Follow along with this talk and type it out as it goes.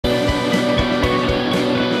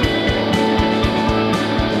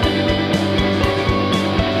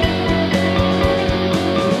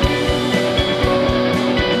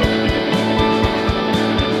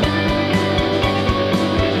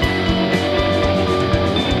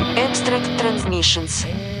hallucinations.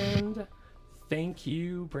 And thank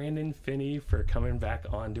you, Brandon Phinney, for coming back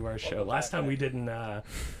onto our show. Last time we didn't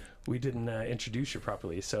introduce you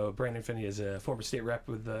properly. So Brandon Phinney is a former state rep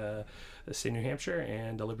with the state of New Hampshire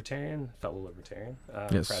and a Libertarian, fellow Libertarian.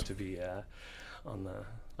 Yes. Proud to be on the,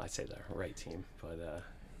 I'd say the right team, but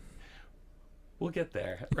we'll get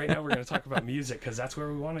there. Right now we're going to talk about music because that's where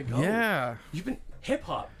we want to go. Yeah. You've been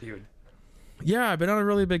hip-hop, dude. Yeah, I've been on a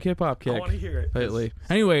really big hip-hop kick I want to hear it. lately.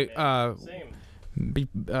 Anyway, Same.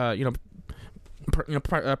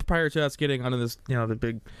 prior to us getting onto this,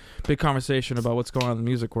 the big conversation about what's going on in the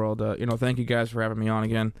music world, thank you guys for having me on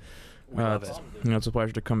again. Love it. It's a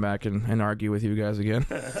pleasure to come back and argue with you guys again.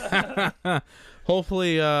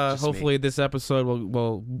 Hopefully this episode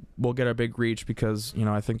will get a big reach because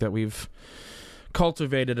I think that we've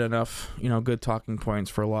cultivated enough good talking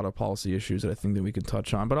points for a lot of policy issues that I think that we can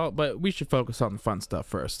touch on. But we should focus on the fun stuff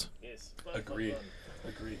first. Yes. Agreed.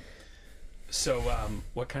 So,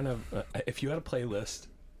 what kind of if you had a playlist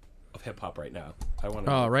of hip hop right now, I want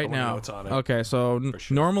to. Oh, right know now. what's on it. Okay, so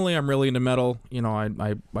sure. normally I'm really into metal.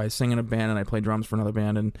 I sing in a band and I play drums for another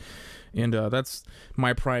band, and that's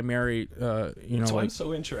my primary. So I'm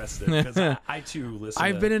so interested because I too listen.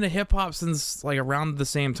 I've been into hip hop since like around the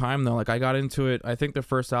same time though. Like I got into it. I think the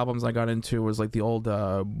first albums I got into was like the old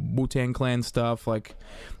Wu-Tang Clan stuff. Like,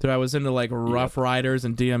 I was into like Rough Riders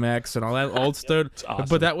and DMX and all that old stuff. Awesome.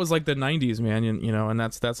 But that was like the '90s, man. And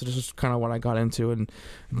that's just kind of what I got into. And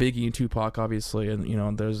Biggie and Tupac, obviously,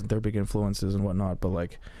 and they're big influences and whatnot. But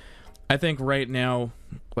like, I think right now,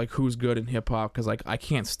 like, who's good in hip hop? Because like I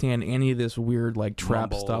can't stand any of this weird like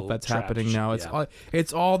trap stuff that's happening now.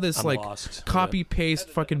 It's all this I'm like lost. copy paste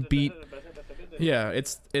fucking beat. Yeah,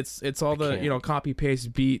 it's all the copy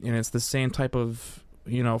paste beat, and it's the same type of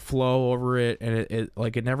flow over it, and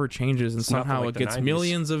it never changes, and somehow like it the gets 90s.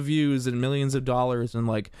 millions of views and millions of dollars, and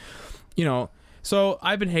like So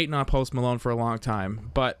I've been hating on Post Malone for a long time,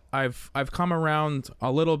 but I've come around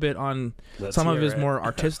a little bit on some of his more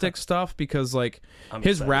artistic stuff because like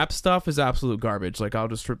his excited. rap stuff is absolute garbage. Like I'll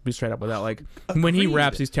just be straight up with that. Like when he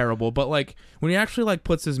raps, he's terrible, but like when he actually like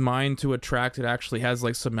puts his mind to a track that actually has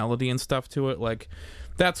like some melody and stuff to it, like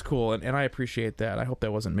that's cool, and I appreciate that. I hope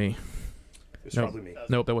that wasn't me. It's probably me.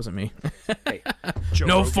 Nope, that wasn't me. Hey, Joe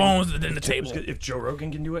No Rogan, phones within the table. If Joe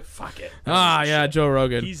Rogan can do it, fuck it. Yeah, Joe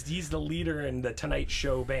Rogan. He's the leader in the Tonight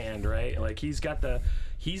Show band, right? Like he's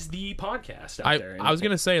the podcast out there. I was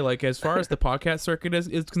gonna say, like, as far as the podcast circuit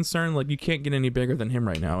is concerned, like, you can't get any bigger than him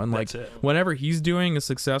right now, and like, whatever he's doing is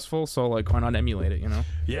successful. So like, why not emulate it?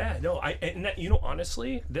 Yeah, no,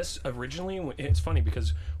 honestly, this originally, it's funny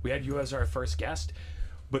because we had you as our first guest,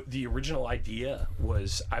 but the original idea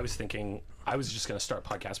was I was thinking I was just gonna start a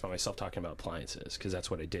podcast by myself talking about appliances because that's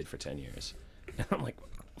what I did for 10 years, and I'm like,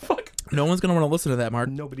 fuck. No one's gonna want to listen to that, Mark.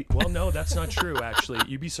 Nobody. Well, no, that's not true. Actually,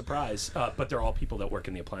 you'd be surprised. But they're all people that work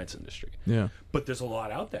in the appliance industry. Yeah. But there's a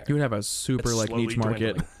lot out there. You would have a super It's like slowly niche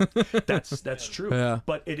market. dwindling. That's true. Yeah.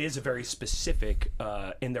 But it is a very specific.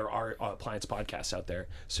 And there are appliance podcasts out there.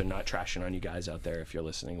 So not trashing on you guys out there if you're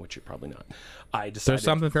listening, which you're probably not. I decided There's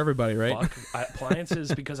something for everybody, right? fuck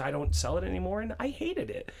appliances because I don't sell it anymore, and I hated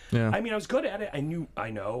it. Yeah. I mean, I was good at it. I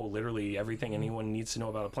know literally everything anyone needs to know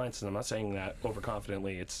about appliances. And I'm not saying that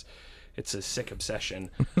overconfidently. It's a sick obsession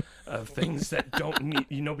of things that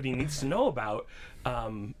nobody needs to know about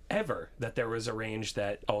ever. That there was a range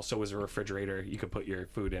that also was a refrigerator. You could put your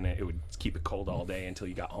food in it. It would keep it cold all day until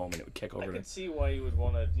you got home, and it would kick over. I could see why you would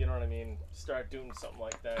want to, start doing something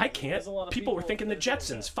like that. I can't. People were thinking the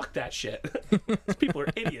Jetsons. Fuck that shit. These people are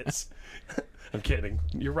idiots. I'm kidding.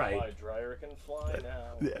 You're right. My dryer can fly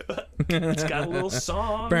now. Yeah. It's got a little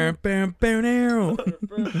song. Bam, bam, bam, now.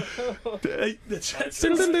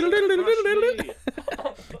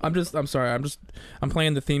 I'm sorry. I'm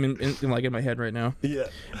playing the theme in my head right now. Yeah.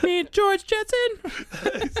 Me and George Jetson.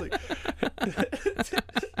 It's like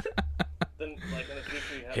Then, like, in the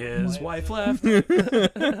future, you have his appliances. wife left.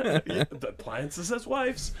 Yeah, the appliances as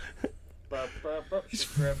wives. He's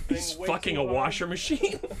fucking a washer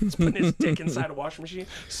machine. He's putting his dick inside a washer machine.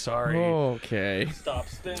 Sorry. Okay. Stop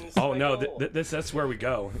spins. Oh no, that's where we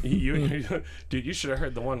go. Dude, you should have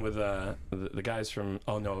heard the one with the guys from.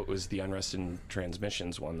 Oh no, it was the Unrest and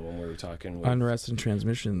Transmissions one. The one we were talking with. Unrest and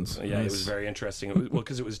Transmissions. Yeah, Nice. it was very interesting.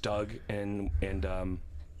 Because it was Doug and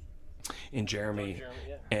Jeremy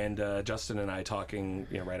and Justin and I talking,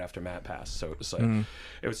 right after Matt passed. So it was like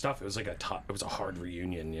it was tough. It was like it was a hard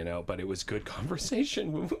reunion, but it was good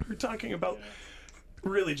conversation. We were talking about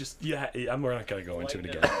really just we're not gonna go into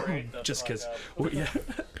it again, just because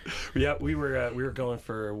we were going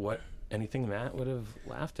for what anything Matt would have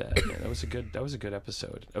laughed at. Yeah, that was a good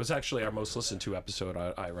episode. It was actually our most listened to episode,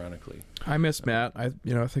 ironically. I miss Matt. I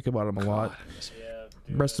think about him a lot. I miss Matt. Yeah,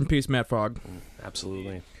 dude. Rest in peace, Matt Fogg.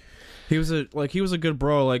 Absolutely. He was a good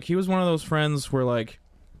bro. Like, he was one of those friends where, like,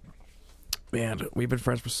 man, we've been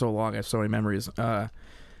friends for so long. I have so many memories.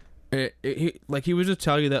 He would just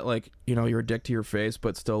tell you that, like, you know, you're a dick to your face,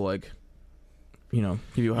 but still, like, you know,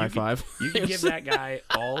 give you a high five. You could give that guy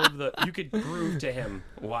all of the. You could prove to him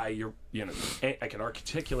why you're. You know, I can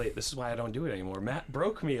articulate. This is why I don't do it anymore. Matt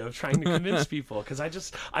broke me of trying to convince people because I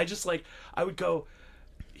just like I would go.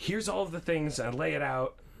 Here's all of the things. And I'd lay it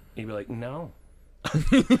out. And he'd be like, no.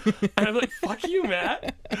 And I'm like, fuck you,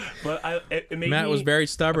 Matt. But it made Matt was very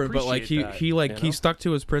stubborn, but like he stuck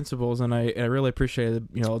to his principles, and I really appreciated,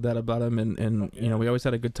 you know, that about him. And you know, we always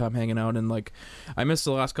had a good time hanging out. And like, I missed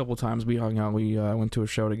the last couple of times we hung out. We went to a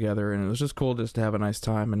show together, and it was just cool just to have a nice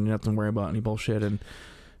time and nothing to worry about any bullshit, and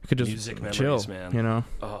we could just music memories, chill, man. You know,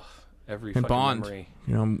 every and fucking bond. memory.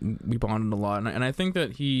 You know, we bonded a lot, and I think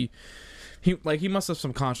that he must have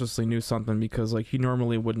subconsciously knew something, because like he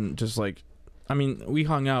normally wouldn't just like. I mean, we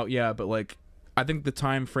hung out, yeah, but like, I think the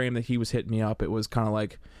time frame that he was hitting me up, it was kind of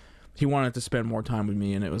like he wanted to spend more time with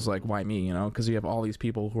me, and it was like, why me, you know? Because you have all these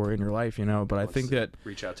people who are in your life, you know. But I think that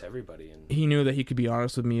reach out to everybody, and he knew that he could be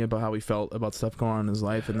honest with me about how he felt about stuff going on in his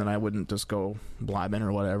life, and then I wouldn't just go blabbing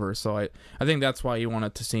or whatever. So I think that's why he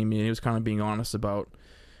wanted to see me, and he was kind of being honest about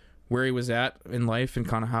where he was at in life and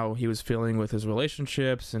kind of how he was feeling with his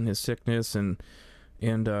relationships and his sickness and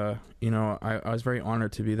you know, I was very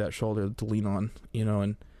honored to be that shoulder to lean on, you know.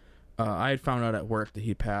 And I had found out at work that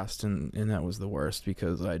he passed, and that was the worst,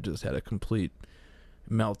 because I just had a complete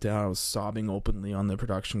meltdown. I was sobbing openly on the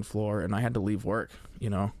production floor, and I had to leave work, you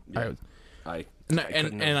know. Yeah.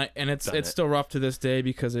 It's still rough to this day,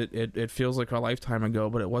 because it feels like a lifetime ago,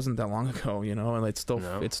 but it wasn't that long ago, you know. And it's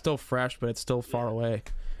still fresh, but it's still far away.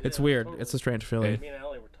 It's weird. Totally. It's a strange feeling. Me and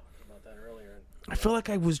Allie were talking about that earlier. I feel like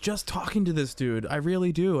I was just talking to this dude. I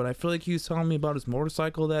really do. And I feel like he was telling me about his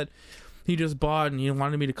motorcycle that he just bought, and he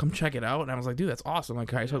wanted me to come check it out. And I was like, dude, that's awesome.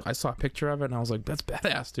 Like, I saw a picture of it, and I was like, that's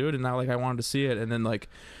badass, dude. And now, like, I wanted to see it. And then, like,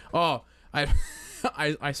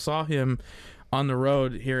 I saw him on the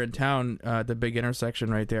road here in town, the big intersection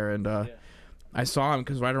right there. And I saw him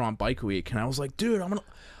because right around Bike Week. And I was like, dude, I'm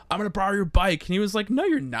gonna borrow your bike. And he was like, no,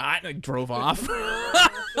 you're not. And like, drove off.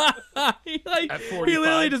 he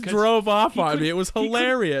literally just drove off on me. It was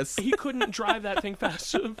hilarious. He couldn't drive that thing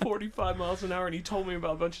faster than 45 miles an hour, and he told me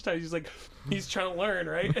about a bunch of times. He's like, he's trying to learn,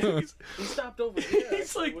 right? And he stopped over there.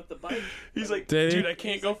 He's like, with the bike. He's like, dude, I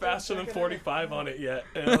can't go faster than 45 on it yet.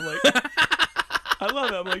 And I'm like, I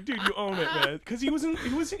love it. I'm like, dude, you own it, man. Because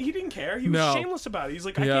he didn't care. He was shameless about it. He's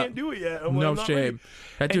like, I can't do it yet. I'm no like, shame. Ready.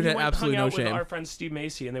 That dude had absolutely no hung out shame. with our friend Steve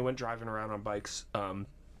Macy, and they went driving around on bikes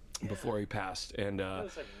before he passed. And it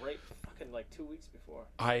was like right fucking like 2 weeks before.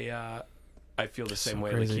 I feel the same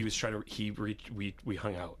way. Crazy. Like, he was trying to. We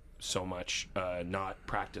hung out so much, not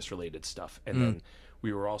practice related stuff, and then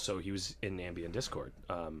we were also. He was in Ambient Discord,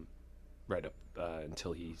 right up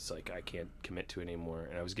until he's like, I can't commit to it anymore,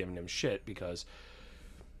 and I was giving him shit because.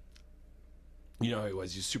 You know, he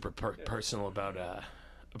was super personal about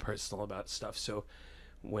stuff. So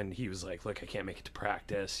when he was like, "Look, I can't make it to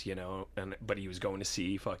practice," you know, but he was going to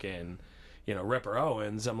see fucking, you know, Ripper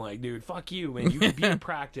Owens. I'm like, dude, fuck you, man. You could be in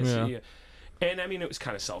practice. And I mean, it was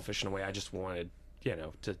kind of selfish in a way. I just wanted, you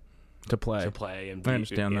know, to play and be, I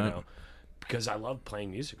understand that. know, because I love playing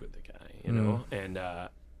music with the guy, you know, and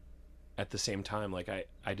at the same time, like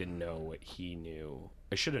I didn't know what he knew.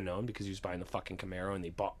 I should have known, because he was buying the fucking Camaro, and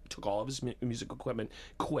they took all of his musical equipment,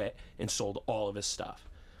 quit, and sold all of his stuff.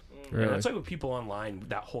 Really? And that's like with people online,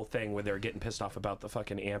 that whole thing where they're getting pissed off about the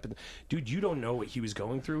fucking amp. And, dude, you don't know what he was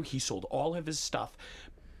going through. He sold all of his stuff,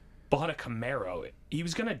 bought a Camaro. He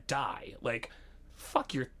was gonna die. Like,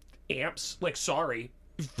 fuck your amps. Like, sorry.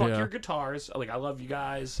 Fuck your guitars. Like, I love you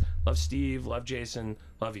guys. Love Steve. Love Jason.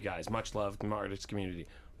 Love you guys. Much love from our artist community.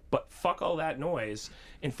 But fuck all that noise,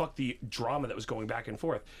 and fuck the drama that was going back and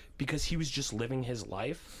forth, because he was just living his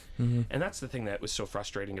life. And that's the thing that was so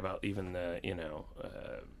frustrating about even the, you know,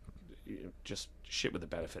 just shit with the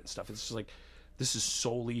benefit and stuff. It's just like, this is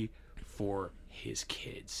solely for his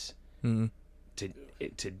kids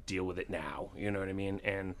to deal with it now. You know what I mean?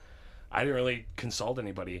 And I didn't really consult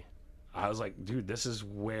anybody. I was like, dude, this is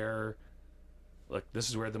where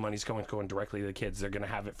the money's going directly to the kids. They're going to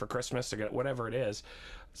have it for Christmas. They're going to, whatever it is.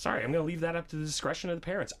 Sorry, I'm going to leave that up to the discretion of the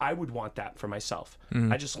parents. I would want that for myself.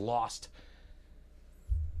 I just lost,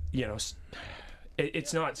 you know,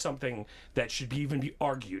 it's not something that should even be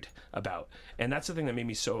argued about. And that's the thing that made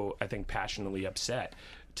me so, I think, passionately upset,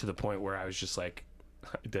 to the point where I was just like,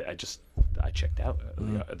 I checked out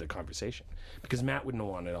the conversation because Matt wouldn't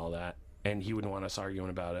have wanted all that, and he wouldn't want us arguing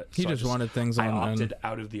about it. He just wanted things on. I opted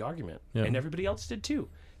out of the argument, Yeah. and everybody else did too.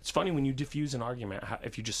 It's funny when you diffuse an argument,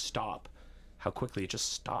 if you just stop, how quickly it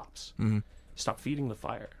just stops. Mm-hmm. Stop feeding the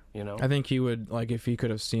fire, you know? I think he would, like, if he could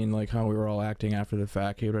have seen, like, how we were all acting after the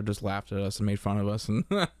fact, he would have just laughed at us and made fun of us. And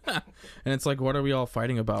and it's like, what are we all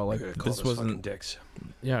fighting about? Like, this wasn't... dicks.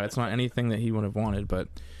 Yeah, it's not anything that he would have wanted, but...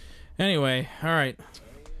 Anyway, all right.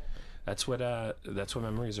 That's what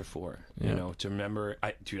memories are for, Yeah. you know, to remember.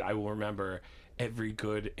 I will remember every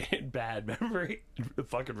good and bad memory,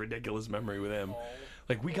 fucking ridiculous memory with him.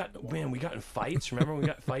 Like, we got in fights. Remember when we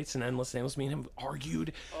got in fights in Endless Nameless? Me and him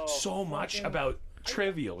argued so much about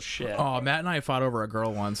trivial shit. Oh, Matt and I fought over a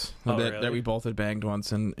girl once Really? that we both had banged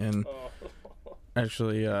once, and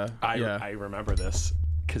actually, I remember this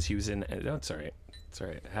because he was in. No, it's all right. It's all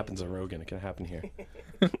right. It happens on Rogan. It can happen here.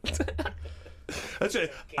 That's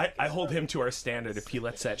it. I hold him to our standard. If he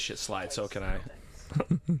lets that shit slide, so can I.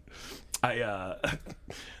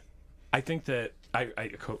 I think that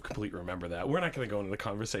I completely remember that. We're not going to go into the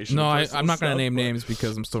conversation. No, of I'm not going to name but- names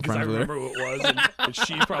because I'm still Because I friends with her. remember what it was, and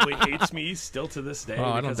she probably hates me still to this day. Oh,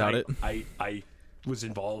 I don't because doubt it. I was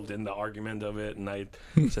involved in the argument of it, and I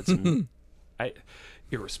said some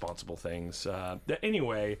irresponsible things.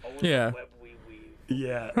 Anyway, Yeah.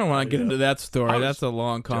 yeah. I don't want to get into that story. I was- That's a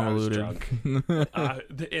long, I was convoluted.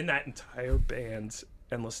 drunk. In that entire band,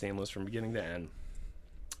 Endless Nameless, from beginning to end,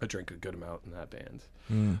 I drank a good amount in that band.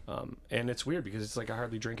 And it's weird because it's like I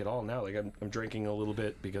hardly drink at all now. Like I'm drinking a little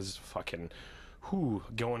bit because fucking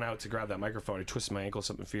going out to grab that microphone, I twisted my ankle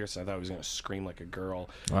something fierce, and I thought I was gonna scream like a girl.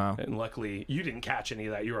 Wow. And luckily you didn't catch any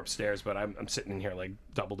of that. You were upstairs, but I'm sitting in here like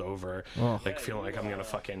doubled over, Oh. like feeling like I'm gonna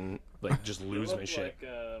fucking like just lose my shit.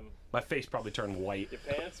 Like, My face probably turned white. your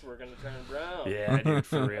pants were gonna turn brown. Yeah, dude,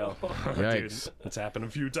 for real. Yikes. Dude, it's happened a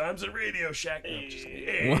few times at Radio Shack. No, just-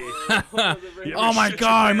 Hey. You Oh ever my shit God! your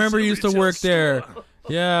I pants remember in a you used to retail work there. store?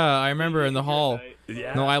 Yeah, I remember in the hall.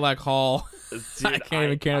 Yeah. No, I like hall. Dude, I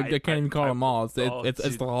can't even call it mall. It's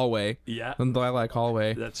dude, the hallway. Yeah, The Lilac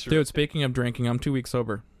hallway. that's true. Dude, speaking of drinking, I'm 2 weeks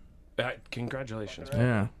sober. Congratulations.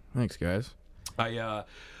 Yeah, thanks, guys.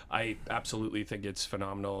 I absolutely think it's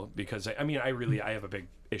phenomenal because I have a big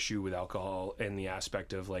issue with alcohol in the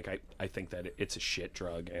aspect of like I think that it's a shit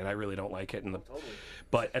drug and I really don't like it.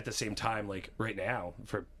 But at the same time, like right now,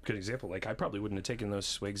 for a good example, like I probably wouldn't have taken those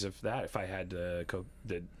swigs of that if I had the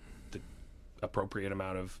appropriate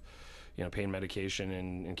amount of pain medication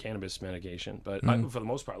and cannabis medication. But for the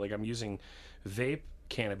most part, like I'm using vape.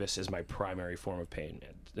 Cannabis is my primary form of pain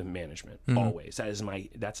management. Always.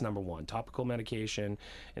 That's number one. Topical medication,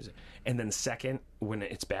 and then second, when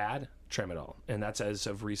it's bad, tramadol, and that's as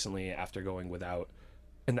of recently after going without,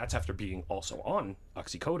 and that's after being also on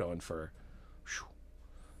oxycodone for,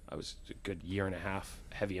 I was a good year and a half,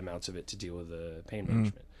 heavy amounts of it to deal with the pain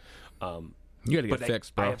management. You gotta get But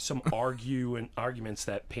fixed, I bro. have some arguments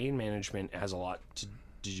that pain management has a lot to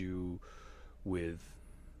do with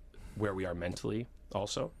where we are mentally.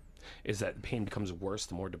 Also, is that pain becomes worse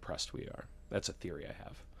the more depressed we are. That's a theory I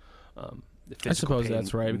have. The I suppose pain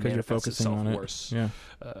that's right because you're manifests focusing itself on it. worse. Yeah.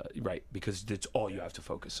 Right, because it's all you have to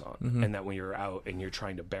focus on, and that when you're out and you're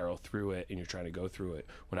trying to barrel through it and you're trying to go through it.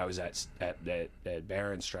 When I was at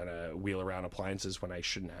Barron's trying to wheel around appliances when I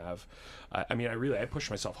shouldn't have, I pushed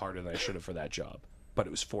myself harder than I should have for that job, but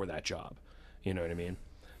it was for that job. You know what I mean?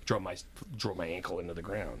 Drove my ankle into the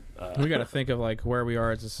ground. We got to think of like where we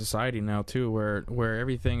are as a society now too, where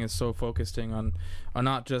everything is so focusing on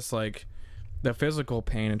not just like the physical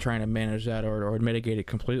pain and trying to manage that or mitigate it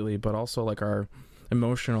completely, but also like our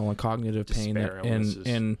emotional and cognitive pain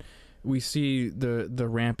and we see the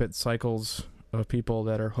rampant cycles of people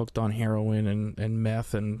that are hooked on heroin and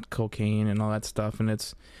meth and cocaine and all that stuff, and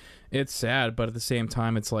it's sad, but at the same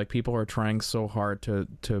time it's like people are trying so hard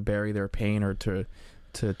to bury their pain or to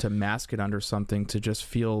mask it under something to just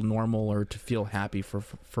feel normal or to feel happy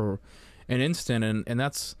for an instant, and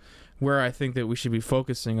that's where I think that we should be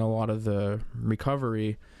focusing a lot of the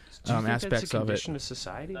recovery aspects of it. Condition of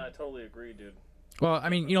society. No, I totally agree, dude. Well, I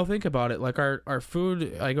mean, think about it. Like our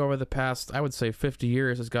food, like over the past, I would say 50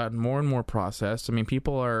 years, has gotten more and more processed. I mean,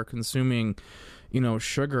 people are consuming,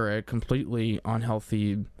 sugar at completely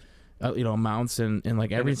unhealthy amounts and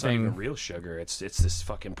like everything. It's not even real sugar. It's this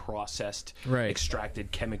fucking processed, Right.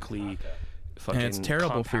 extracted, chemically, fucking and it's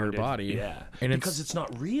terrible for your compounded. body. Yeah, and because it's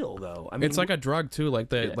not real though. I mean, it's like a drug too. Like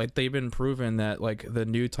they've been proven that like the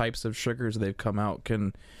new types of sugars they've come out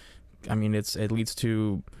can, I mean, it leads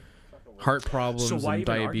to heart problems So why and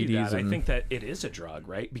even diabetes. argue that? And I think that it is a drug,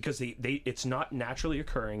 right? Because it's not naturally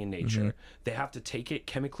occurring in nature. They have to take it,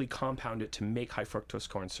 chemically compound it to make high fructose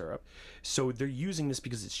corn syrup. So they're using this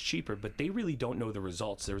because it's cheaper, but they really don't know the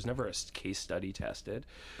results. There was never a case study tested,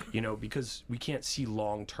 because we can't see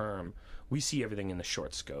long term. We see everything in the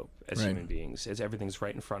short scope as human beings, as everything's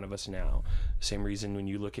right in front of us now. Same reason when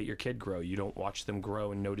you look at your kid grow, you don't watch them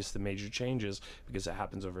grow and notice the major changes because it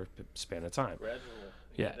happens over a span of time. Gradual.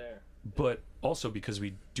 Yeah. But also because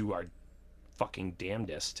we do our fucking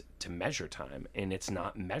damnedest to measure time, and it's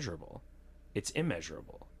not measurable. It's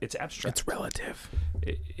immeasurable. It's abstract. it's relative.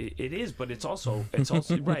 It is, but it's also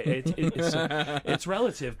right. It's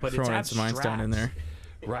relative, but Throwing it's some abstract. Einstein in there.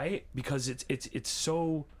 Right? Because it's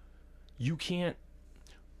so, you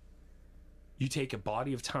take a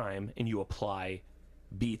body of time and you apply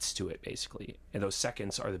beats to it, basically, and those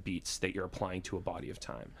seconds are the beats that you're applying to a body of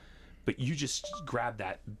time. But you just grab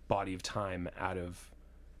that body of time out of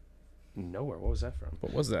nowhere. What was that from?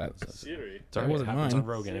 What was that? Siri. Sorry, wasn't it happens mine. on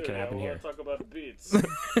Rogan. It can happen I here. want to talk about beats.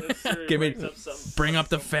 Siri Give me- brings up some- bring up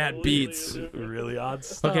the some fat completely beats. different- Really odd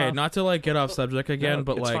stuff. Okay, not to get off subject again, No,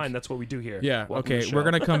 but it's like fine. That's what we do here. yeah, Welcome to okay, the we're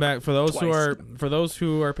show. gonna come back for those Twice.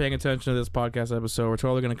 who are paying attention to this podcast episode. We're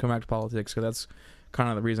totally gonna come back to politics because that's kind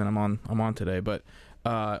of the reason I'm on today. But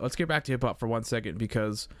let's get back to hip hop for 1 second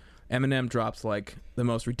because Eminem drops like the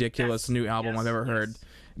most ridiculous new album I've ever heard.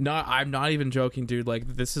 I'm not even joking, dude. Like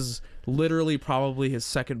this is literally probably his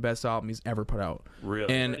second best album he's ever put out.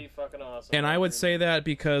 Really? And Pretty fucking awesome. And I would say that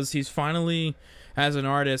because he's finally, as an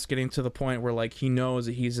artist, getting to the point where like he knows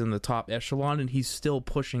that he's in the top echelon and he's still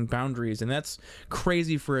pushing boundaries, and that's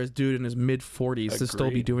crazy for a dude in his mid-40s to still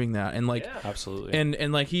be Agreed. doing that. And like, Yeah. Absolutely.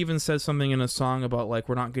 and like he even says something in a song about like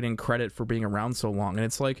we're not getting credit for being around so long, and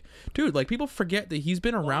it's like, dude, like people forget that he's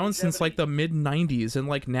been around since like the mid-90s, and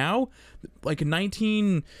like now, like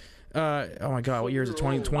 19. Oh my god, what year is it?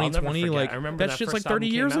 2020? forget. Like I remember that's that just like first 30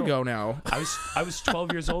 album years came out. ago now. I was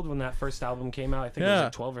 12 years old when that first album came out. I think it was Yeah.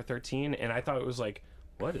 like 12 or 13, and I thought it was like,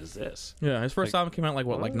 what is this? Yeah, his first Like, album came out like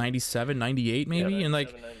what, like 97, 98 maybe, Yeah, and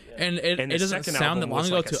like, 97, and it And the doesn't second sound that album long was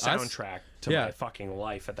ago like to a us. soundtrack to Yeah. my fucking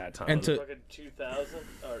life at that time. And to Fucking 2000.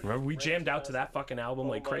 Or remember we jammed out to that fucking album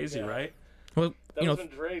like my crazy, God. right? well, That you was know,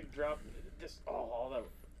 when Drake dropped just all that.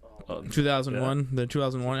 Oh, 2001, the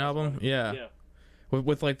 2001 album, yeah, yeah.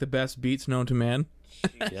 with like the best beats known to man.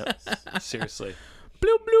 Jesus. Yep. Seriously.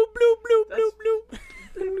 Bloop bloop bloop bloop That's- bloop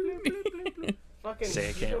bloop. Fucking, Say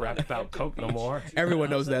I can't rap about Coke no more. Everyone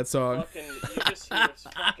knows that song. Fucking, you just hear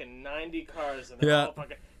fucking 90 cars and they're Yeah. all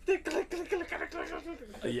fucking. Click, click, click, click, click, click,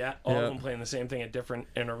 click, click. Yeah, all Yeah. of them playing the same thing at different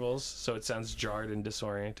intervals, so it sounds jarred and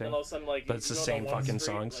disorienting. And all of a sudden, like, But it's you the go same down one fucking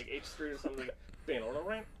street, songs. like H Street or something.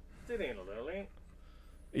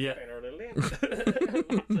 Yeah.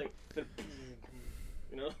 It's like,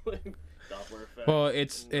 you know, like Doppler effect. Well,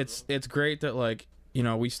 it's great that like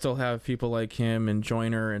we still have people like him and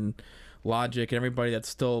Joyner and Logic and everybody that's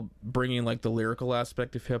still bringing like the lyrical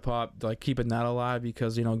aspect of hip hop, like keeping that alive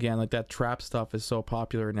because again like that trap stuff is so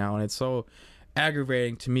popular now, and it's so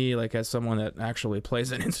aggravating to me like as someone that actually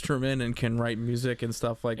plays an instrument and can write music and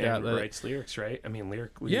stuff like And that. writes lyrics, right? I mean,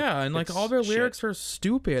 lyrically. Yeah, and like it's all their shit. lyrics are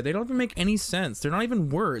stupid. They don't even make any sense. They're not even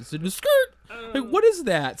words. They're just skirt. Like what is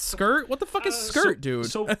that? Skirt? What the fuck is skirt, dude?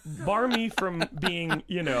 So bar me from being,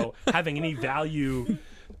 having any value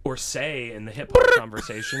or say in the hip hop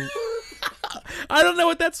conversation. I don't know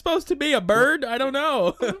what that's supposed to be. A bird? I don't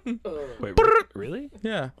know. Wait, really?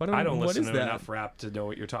 Yeah, I don't what listen is to that? enough rap to know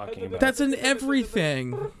what you're talking about. That's in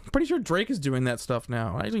everything. Pretty sure Drake is doing that stuff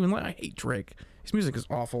now. I hate Drake. His music is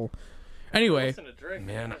awful. Anyway, Listen to Drake.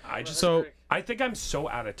 Man, So- I think I'm so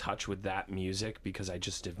out of touch with that music because I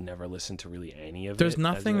just have never listened to really any of there's it.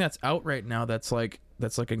 nothing that's out right now that's like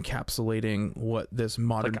encapsulating what this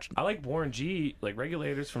modern. I like Warren G, like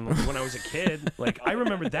Regulators from when I was a kid. Like I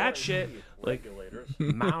remember that shit. Like Regulators.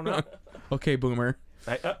 Mount Up. Okay, boomer.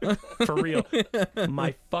 For real.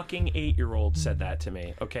 My fucking 8-year-old said that to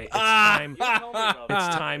me. Okay, it's time. Tell me about It's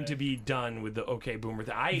that. time to be done with the okay boomer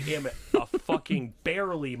thing. I am a fucking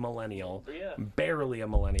barely millennial. Yeah. Barely a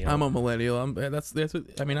millennial. I'm a millennial. That's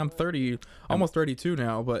I mean I'm 30, almost 32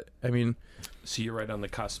 now, but I mean So you're right on the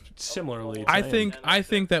cusp. Similarly, I to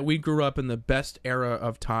think that we grew up in the best era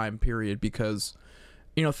of time period because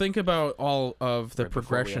think about all of the right before we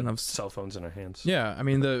progression had of cell phones in our hands. yeah, I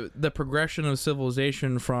mean the progression of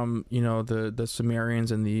civilization from the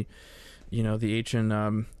Sumerians and the the ancient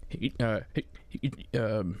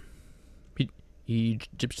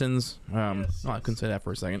Egyptians. Yes, I couldn't say that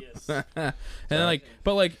for a second. Yes. And like,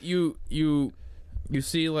 but like you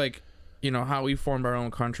see like how we formed our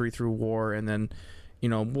own country through war, and then you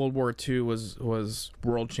know, World War II was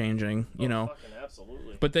world changing, you know. Fucking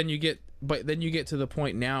absolutely. But then you get to the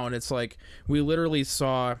point now, and it's like we literally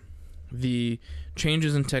saw the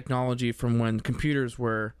changes in technology from when computers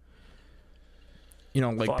were, you know,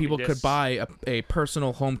 like Floppy people disks. could buy a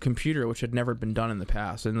personal home computer, which had never been done in the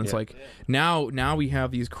past. And it's like now we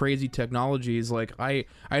have these crazy technologies. Like I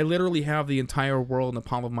literally have the entire world in the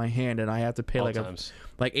palm of my hand, and I have to pay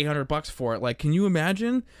like $800 for it. Like, can you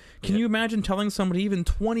imagine? Can you imagine telling somebody even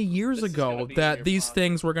 20 years ago that these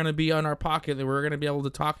things were going to be on our pocket, that we were going to be able to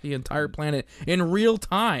talk the entire planet in real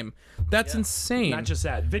time? That's insane. Not just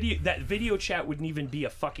that. Video chat wouldn't even be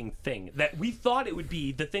a fucking thing. That we thought it would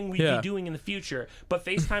be the thing we'd be doing in the future, but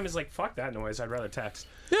FaceTime is like, fuck that noise. I'd rather text.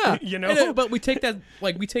 Yeah, you know. But we take that,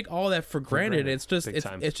 like, we take all that for granted. It's just Big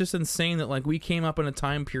time. it's just insane that, like, we came up in a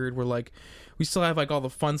time period where, like, we still have like all the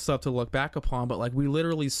fun stuff to look back upon, but like we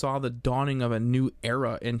literally saw the dawning of a new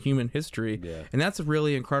era in human history, and that's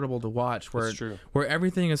really incredible to watch. Where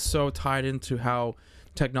everything is so tied into how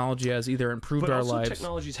technology has either improved our lives.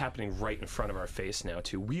 Technology is happening right in front of our face now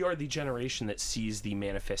too. We are the generation that sees the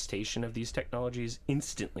manifestation of these technologies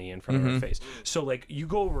instantly in front of our face. So like you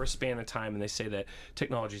go over a span of time, and they say that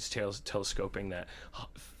technology is telescoping that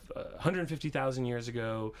 150,000 years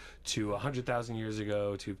ago to 100,000 years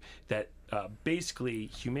ago to that basically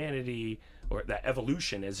humanity, or that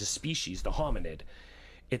evolution as a species, the hominid,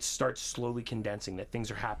 it starts slowly condensing, that things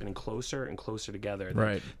are happening closer and closer together.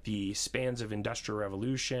 Right. The spans of industrial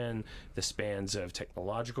revolution, the spans of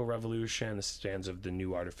technological revolution, the spans of the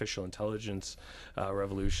new artificial intelligence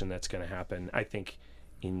revolution that's going to happen, I think,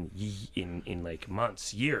 in like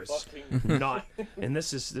months, years, not. And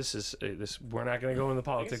this we're not going to go into the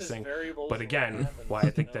politics thing, but again, why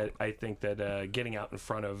I think that getting out in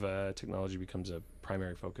front of technology becomes a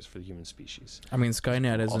primary focus for the human species. I mean,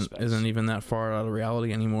 Skynet isn't even that far out of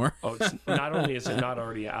reality anymore. Oh, it's, not only is it not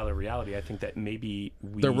already out of reality, I think that maybe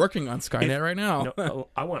they're working on Skynet right now. No,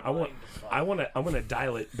 I want to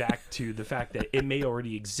dial it back to the fact that it may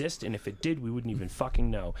already exist, and if it did, we wouldn't even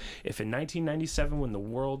fucking know. If in 1997, when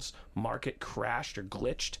the world's market crashed or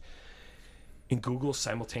glitched, and Google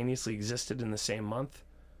simultaneously existed in the same month,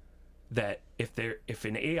 that if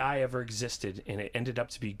an AI ever existed and it ended up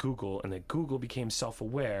to be Google, and that Google became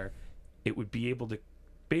self-aware, it would be able to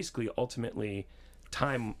basically ultimately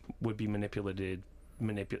time would be able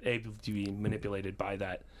to be manipulated by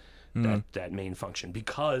that main function,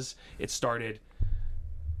 because it started,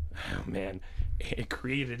 it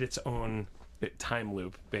created its own time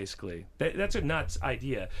loop, basically. That's a nuts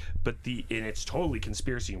idea, and it's totally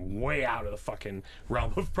conspiracy, way out of the fucking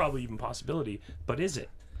realm of probably even possibility. But is it?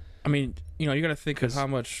 I mean, you know, you got to think of how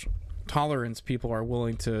much tolerance people are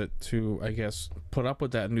willing to I guess put up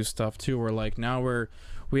with that new stuff too. Where like now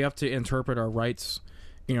we have to interpret our rights,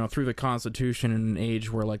 you know, through the Constitution in an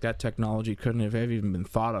age where like that technology couldn't have even been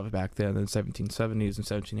thought of back then in the 1770s and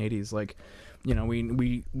 1780s. Like, you know,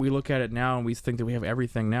 we look at it now and we think that we have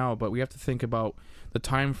everything now, but we have to think about the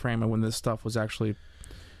time frame of when this stuff was actually,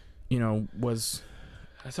 you know, was.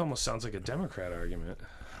 That almost sounds like a Democrat argument.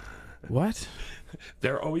 What?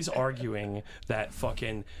 They're always arguing that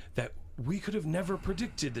we could have never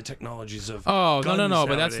predicted the technologies of no, but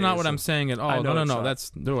nowadays. that's not what I'm saying at all. No,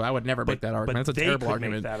 I would never make that argument. That's a terrible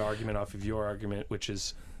argument. Make that argument off of your argument, which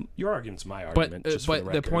is your argument's my argument.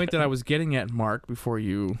 But the point that I was getting at, Mark, before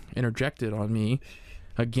you interjected on me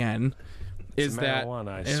again, is that marijuana,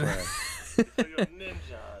 I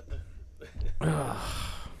swear.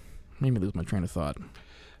 Made me lose my train of thought.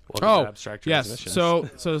 Abstract yes.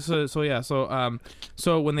 transmissions.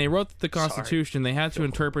 So when they wrote the Constitution, they had to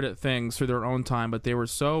interpret it things through their own time, but they were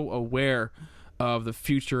so aware of the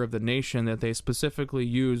future of the nation that they specifically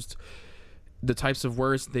used the types of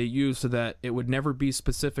words they used so that it would never be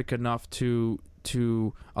specific enough to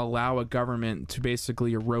allow a government to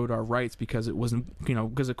basically erode our rights, because it wasn't, you know,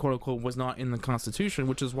 because it quote unquote was not in the Constitution,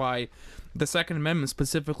 which is why the Second Amendment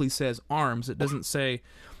specifically says arms. It doesn't say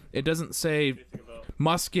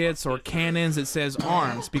muskets or cannons. It says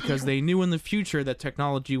arms, because they knew in the future that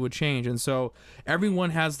technology would change, and so everyone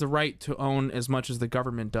has the right to own as much as the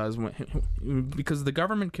government does, because the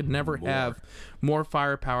government could never have more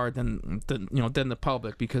firepower than the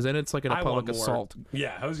public, because then it's like a public assault.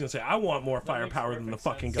 Yeah, I was gonna say I want more firepower than the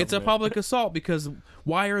fucking government. It's a public assault, because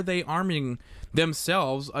why are they arming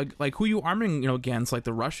themselves? Like who are you arming, you know, against? Like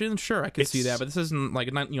the Russians? Sure, I can see that, but this isn't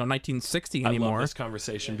like 1960 anymore. I love this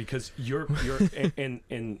conversation because you're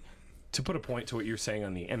and to put a point to what you were saying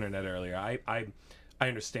on the internet earlier, I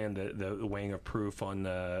understand the weighing of proof on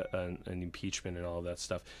an impeachment and all of that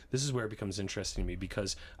stuff. This is where it becomes interesting to me,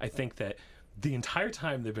 because I think that the entire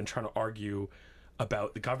time they've been trying to argue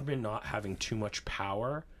about the government not having too much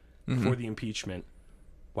power for the impeachment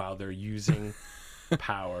while they're using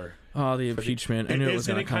power. Oh, the impeachment. I knew it was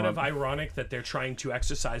Isn't going it to come kind up. of ironic that they're trying to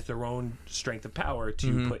exercise their own strength of power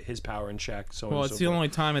to put his power in check? So Well, on it's and the so forth. only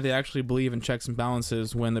time that they actually believe in checks and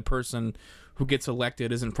balances when the person who gets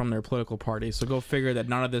elected isn't from their political party. So go figure that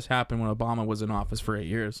none of this happened when Obama was in office for 8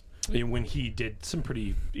 years. And when he did some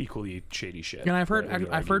pretty equally shady shit. And I've heard right,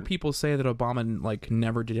 I've heard people say that Obama like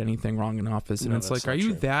never did anything wrong in office, and No, it's that's like, are not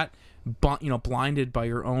you true. that blinded by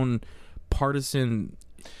your own partisan,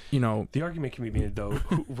 The argument can be made, though,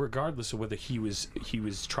 regardless of whether he was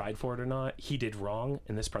tried for it or not, he did wrong,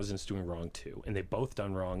 and this president's doing wrong too, and they both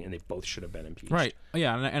done wrong, and they both should have been impeached. right?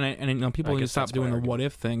 Yeah, and people I need to guess stop that's doing my the what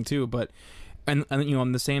if thing too. But and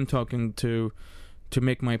on the same token, to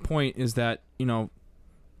make my point is that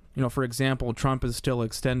for example, Trump is still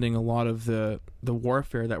extending a lot of the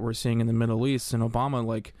warfare that we're seeing in the Middle East, and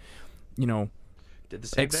Obama Did the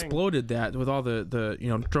same thing. exploded that with all the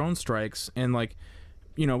drone strikes, and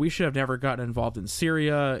we should have never gotten involved in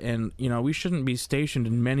Syria, and we shouldn't be stationed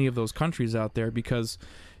in many of those countries out there because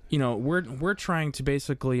we're trying to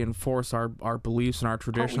basically enforce our beliefs and our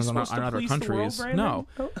traditions on supposed to other police the world, countries. Brandon? No,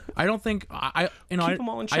 I don't think Keep them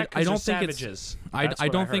all in check I 'cause don't they're think savages. I That's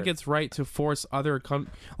what don't think heard. it's right to force other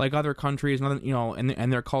countries and other,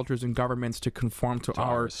 and their cultures and governments to conform to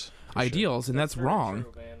our ours, for sure. ideals, and that's very wrong.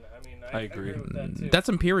 true, man. I mean, I agree. with that too. That's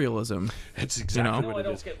imperialism. It's exactly I know what I it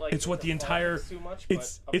don't is. get, It's what the entire. too much,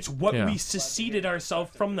 It's but it's what Yeah. we seceded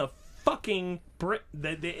ourselves from the fucking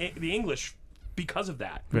the English because of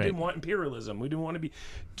that. We Right. didn't want imperialism. We didn't want to be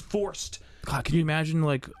forced. God, can you imagine how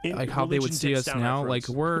they would religion see dips us down now? our Like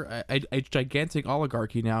throats. we're a gigantic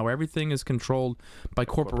oligarchy now, where everything is controlled by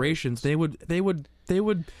corporations. They would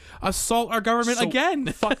assault our government So, again.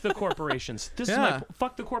 Fuck the corporations. This Yeah. is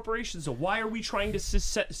fuck the corporations. So why are we trying to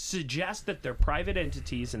suggest that they're private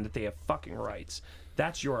entities and that they have fucking rights?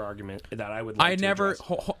 That's your argument that I would like I to never.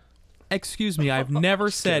 address. Excuse me, I've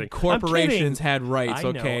never said kidding. corporations I'm had rights. I know,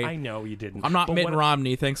 Okay, I know you didn't. I'm not But Mitt what-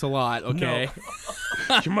 Romney. Thanks a lot. Okay,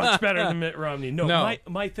 You're much better than Mitt Romney. No, no,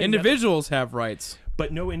 my thing. individuals have rights.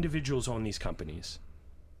 But no individuals own these companies.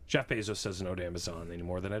 Jeff Bezos doesn't own Amazon any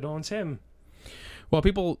more than it owns him. Well,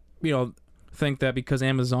 people, think that because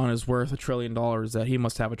Amazon is worth $1 trillion, that he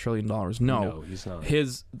must have $1 trillion. No, he's not.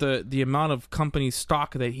 The amount of company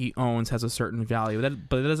stock that he owns has a certain value.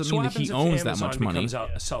 But that doesn't So mean what that he happens if owns that Amazon much money. becomes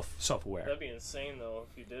out self-aware? that'd be insane though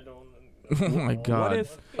if you did own them. Oh my god. What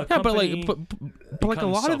if a Yeah, but company but a becomes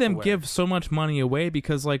lot of them self-aware? give so much money away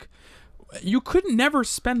because you could never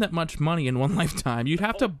spend that much money in one lifetime. You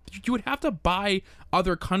would have to buy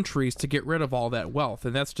other countries to get rid of all that wealth,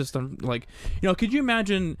 and that's just could you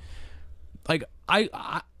imagine?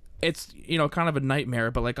 It's kind of a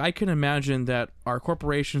nightmare, but I can imagine that our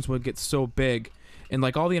corporations would get so big, and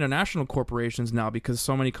all the international corporations now, because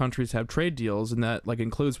so many countries have trade deals, and that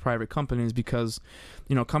includes private companies, because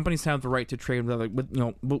companies have the right to trade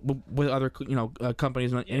with other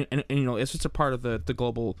companies, and it's just a part of the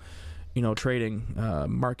global trading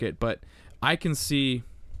market. But I can see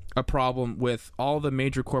a problem with all the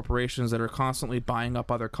major corporations that are constantly buying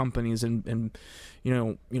up other companies and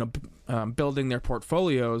building their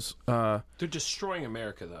portfolios. They're destroying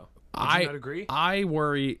America, though. Would you not agree? I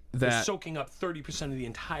worry They're that. soaking up 30% of the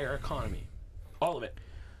entire economy, all of it.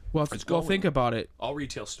 Well, going. think about it. All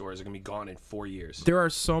retail stores are going to be gone in 4 years. There are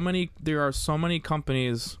so many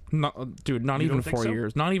companies. Not You even don't think 4 so?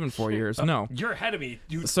 years. Not even 4 years. No. You're ahead of me.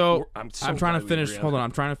 So I'm trying glad to we finish. agree Hold on, that.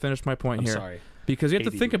 I'm trying to finish my point I'm here. sorry. Because you have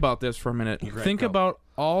to ADD. think about this for a minute. You're right, Think go. about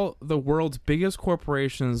all the world's biggest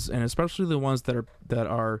corporations, and especially the ones that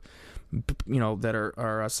are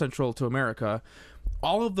central to America.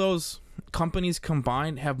 All of those companies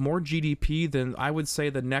combined have more GDP than, I would say,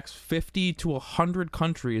 the next 50 to 100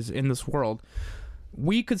 countries in this world.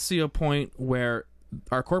 We could see a point where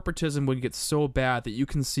our corporatism would get so bad that you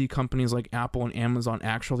can see companies like Apple and Amazon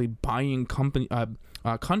actually buying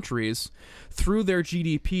countries through their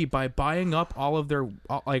GDP by buying up all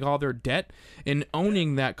their debt and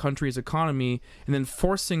owning that country's economy, and then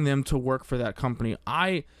forcing them to work for that company.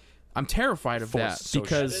 I'm terrified of that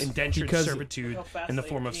because indentured servitude in the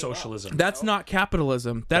form of socialism. that's not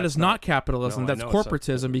capitalism. That's not capitalism. No, I That's know it's not.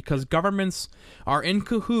 corporatism, because governments are in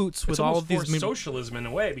cahoots with It's all almost of these. forced socialism in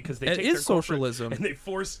a way, because they It take is their corporate socialism. and they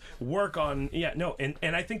force work on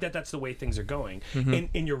and I think that's the way things are going. Mm-hmm.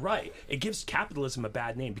 And you're right, it gives capitalism a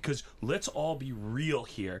bad name, because let's all be real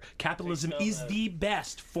here. Capitalism is the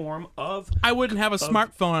best form of I wouldn't have a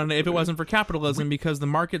smartphone if it wasn't for capitalism, because the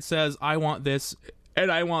market says I want this And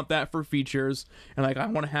I want that for features, and like I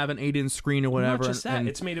want to have an 8-inch screen or whatever. Not just that, and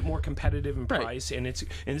it's made it more competitive in Right. price, and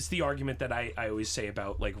it's the argument that I always say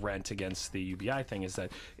about like rent against the UBI thing is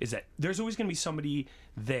that there's always going to be somebody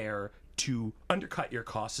there to undercut your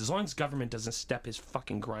costs as long as government doesn't step his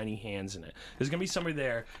fucking grimy hands in it. There's going to be somebody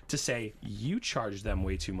there to say, you charge them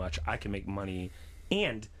way too much, I can make money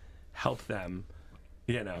and help them.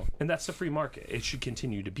 You know, and that's the free market. It should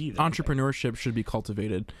continue to be that. Entrepreneurship should be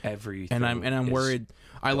cultivated. Everything. And I'm worried.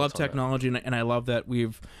 I love built on it. technology, and I love that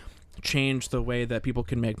we've changed the way that people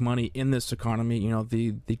can make money in this economy. You know,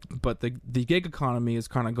 but the gig economy is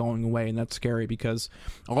kind of going away, and that's scary because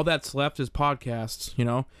all that's left is podcasts. You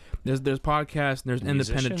know, there's podcasts, and there's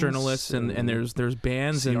independent journalists, and there's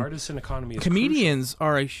bands, the and artisan economy is comedians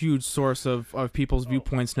are a huge source of people's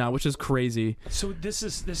viewpoints now, which is crazy. So this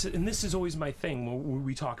is always my thing when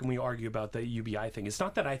we talk and we argue about the UBI thing. It's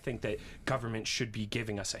not that I think that government should be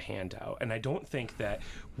giving us a handout, and I don't think that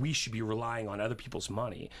we should be relying on other people's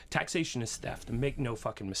money. Taxation is theft. Make no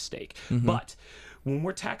fucking mistake. But when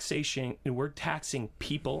we're taxing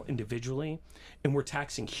people individually, and we're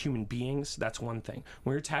taxing human beings, that's one thing.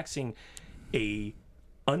 When we're taxing a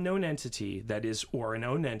unknown entity that is, or an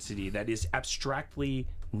own entity that is abstractly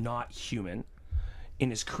not human,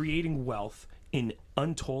 and is creating wealth in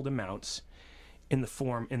untold amounts in the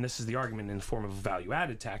form, and this is the argument, in the form of a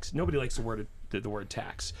value-added tax. Nobody likes the word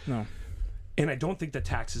tax. No. And I don't think that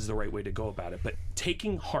tax is the right way to go about it. But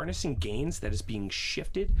harnessing gains that is being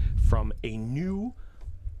shifted from a new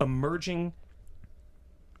emerging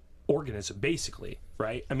organism, basically,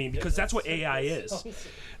 right? I mean, because that's what AI is.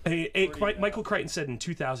 I mean, Michael Crichton said in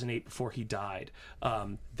 2008, before he died,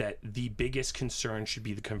 that the biggest concern should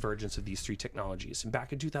be the convergence of these three technologies. And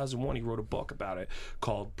back in 2001, he wrote a book about it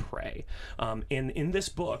called Prey. And in this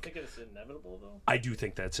book, I think it's inevitable, though. I do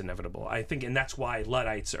think that's inevitable. I think, and that's why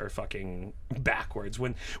Luddites are fucking backwards.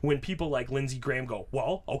 When people like Lindsey Graham go,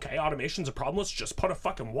 well, okay, automation's a problem, let's just put a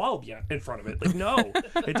fucking wall in front of it. Like, no,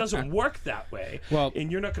 it doesn't work that way. Well,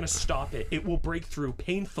 and you're not going to stop it. It will break through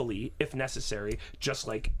painfully if necessary, just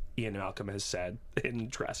like Ian Malcolm has said in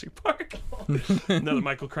Jurassic Park. Another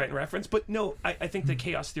Michael Crichton reference. But no, I think the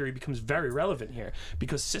chaos theory becomes very relevant here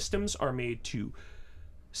because systems are made to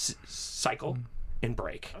cycle and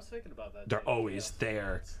break. I was thinking about that. They're always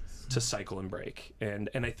there to cycle and break. And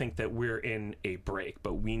I think that we're in a break,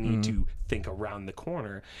 but we need to think around the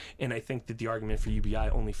corner. And I think that the argument for UBI,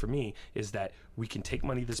 only for me, is that we can take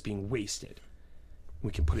money that's being wasted.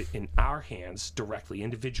 We can put it in our hands directly,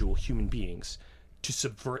 individual human beings, to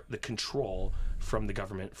subvert the control from the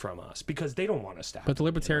government from us because they don't want us to have. But the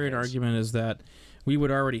libertarian argument is that we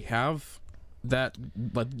would already have that,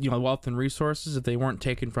 like, you know, wealth and resources if they weren't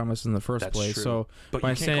taken from us in the first place. True. So but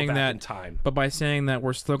by you can't saying go back that in time. But by saying that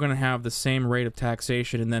we're still going to have the same rate of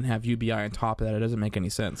taxation and then have UBI on top of that, it doesn't make any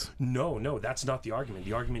sense. No, that's not the argument.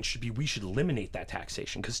 The argument should be we should eliminate that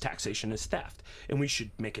taxation because taxation is theft. And we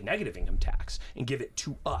should make a negative income tax and give it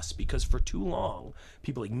to us because for too long,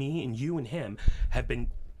 people like me and you and him have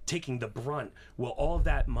been taking the brunt. Well, all of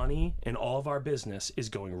that money and all of our business is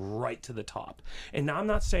going right to the top. And now I'm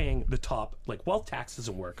not saying the top, like wealth tax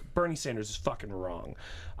doesn't work. Bernie Sanders is fucking wrong.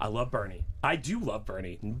 I love Bernie. I do love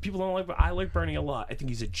Bernie. People don't like, but I like Bernie a lot. I think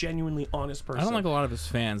he's a genuinely honest person. I don't like a lot of his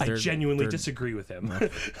fans. I genuinely disagree with him.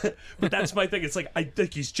 But that's my thing. It's like, I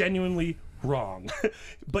think he's genuinely wrong.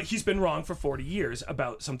 But he's been wrong for 40 years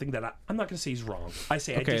about something that I'm not going to say he's wrong. I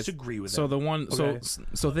say I disagree with so him. The one, Okay.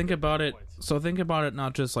 so think about it. So think about it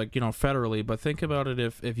not just like, you know, federally, but think about it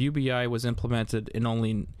if UBI was implemented in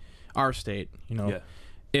only our state, you know. Yeah.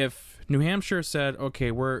 If New Hampshire said,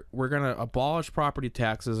 okay, we're going to abolish property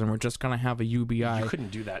taxes and we're just going to have a UBI. You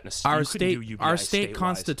couldn't do that in a Our state state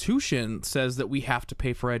constitution says that we have to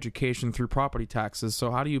pay for education through property taxes.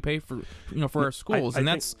 So how do you pay for, you know, for our schools? And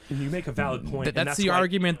that's, you make a valid point. That's the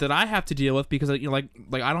argument that I have to deal with because, you know, like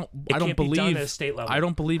I don't believe at a state level. I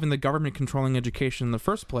don't believe in the government controlling education in the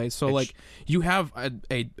first place. So like you have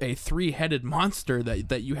a three-headed monster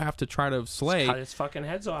that you have to try to slay. Cut its fucking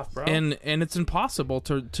heads off, bro. And it's impossible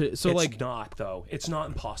to so it's not, though. It's not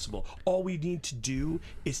impossible. All we need to do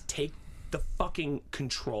is take the fucking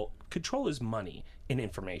control. Control is money and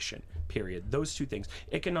information, period. Those two things.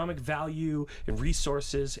 Economic value and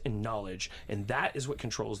resources and knowledge. And that is what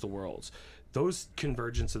controls the world. Those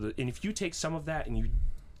convergence of and if you take some of that and you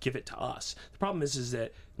give it to us, the problem is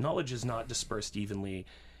that knowledge is not dispersed evenly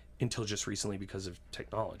until just recently because of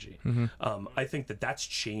technology. I think that's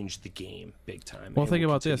changed the game big time. Well, think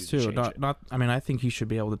about this too. I mean, I think he should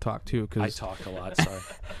be able to talk too. Cause, I talk a lot. Sorry,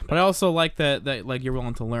 but I also like that like you're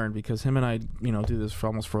willing to learn because him and I, you know, do this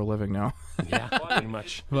almost for a living now. Yeah, pretty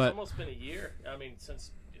much. It's almost been a year. I mean,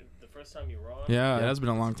 since the first time you were on. Yeah, it has been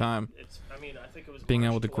a long time. It's. I mean, I think it was Being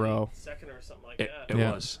March able to grow. 22nd or something like It that.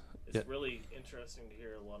 was. It's really interesting to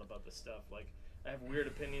hear a lot about this stuff. Like, I have weird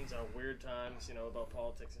opinions on weird times, you know, about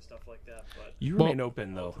politics and stuff like that. But You remain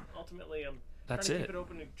open though. ultimately, I'm That's trying to it. keep it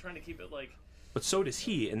open and trying to keep it like. But so does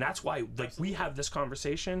he, and that's why like we have this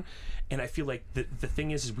conversation, and I feel like the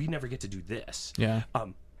thing is we never get to do this. Yeah.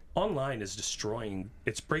 Online is destroying.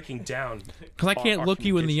 It's breaking down. Because I can't our look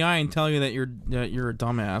you in the communication. eye and tell you that you're a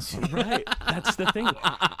dumbass. Right. That's the thing.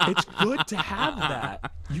 It's good to have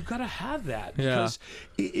that. You gotta have that because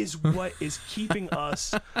it is what is keeping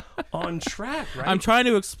us on track, right? I'm trying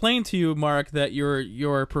to explain to you, Mark, that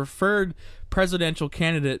your preferred presidential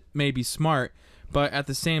candidate may be smart, but at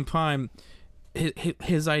the same time,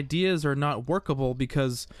 his ideas are not workable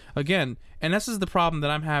because, again, and this is the problem that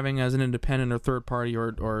I'm having as an independent or third party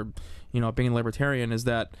or you know, being a libertarian, is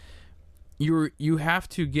that you have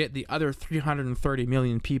to get the other 330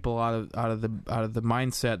 million people out of the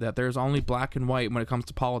mindset that there's only black and white when it comes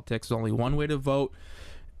to politics. There's only one way to vote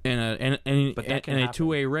in a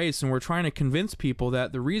two-way race, and we're trying to convince people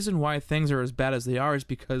that the reason why things are as bad as they are is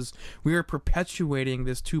because we are perpetuating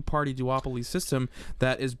this two-party duopoly system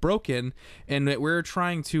that is broken, and that we're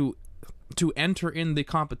trying to enter in the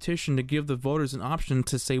competition to give the voters an option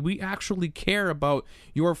to say we actually care about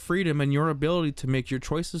your freedom and your ability to make your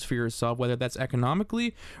choices for yourself, whether that's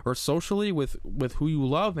economically or socially with who you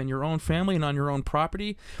love and your own family and on your own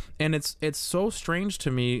property. And it's so strange to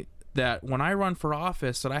me that when I run for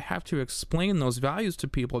office that I have to explain those values to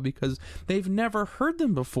people because they've never heard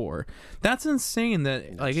them before. That's insane.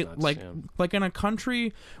 That like in a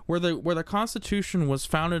country where the Constitution was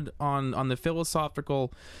founded on the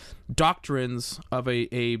philosophical doctrines of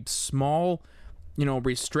a small, you know,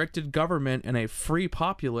 restricted government and a free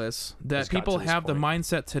populace, that people have the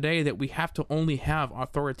mindset today that we have to only have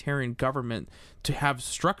authoritarian government to have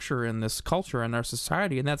structure in this culture and our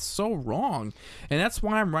society, and that's so wrong. And that's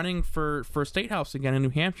why I'm running for State House again in New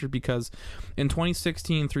Hampshire, because in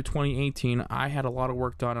 2016 through 2018 I had a lot of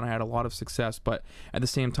work done and I had a lot of success, but at the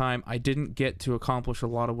same time I didn't get to accomplish a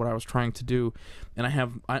lot of what I was trying to do. And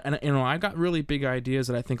I got really big ideas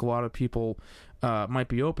that I think a lot of people might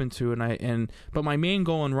be open to, but my main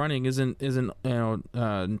goal in running isn't you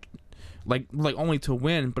know like only to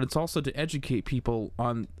win, but it's also to educate people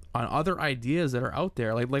on other ideas that are out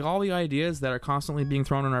there. Like all the ideas that are constantly being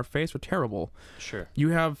thrown in our face are terrible. Sure. You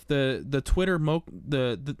have the Twitter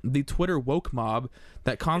the Twitter woke mob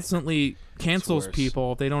that constantly cancels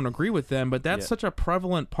people if they don't agree with them, but that's such a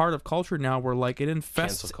prevalent part of culture now where like it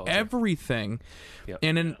infests everything. Yep.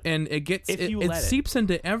 And it seeps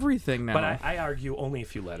into everything now. But I argue only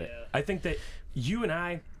if you let it. I think that you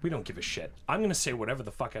and we don't give a shit. I'm going to say whatever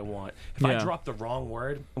the fuck I want. If I drop the wrong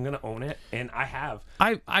word, I'm going to own it, and I have.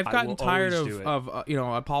 I've gotten tired of you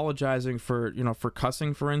know, apologizing for, you know, for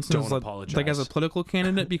cussing, for instance. Don't apologize. Like as a political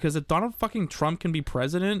candidate, because if Donald fucking Trump can be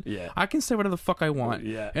president, I can say whatever the fuck I want.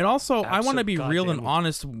 And also, I want to be real and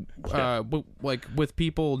honest with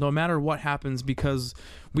people no matter what happens, because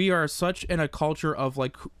we are such in a culture of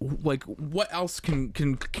like what else can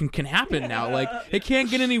happen now? Like it can't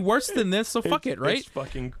get any worse than this, so fuck it, right? It's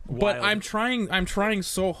fucking wild. But I'm trying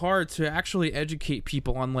so hard to actually educate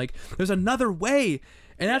people on like there's another way,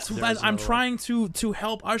 and that's I'm trying to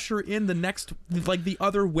help usher in the next, like the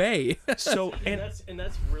other way. So and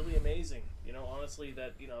that's really amazing. You know, honestly,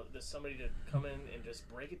 that, you know, there's somebody to come in and just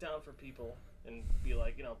break it down for people and be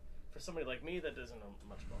like, you know, for somebody like me that doesn't know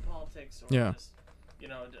much about politics or just, you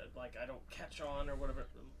know, like I don't catch on or whatever.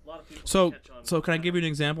 A lot of people catch on. So can I give you an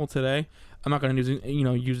example today? I'm not going to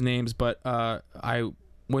use names, but I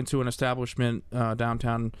went to an establishment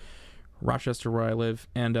downtown Rochester where I live,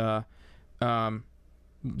 and you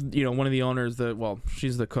know, one of the owners,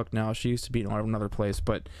 she's the cook now. She used to be in another place,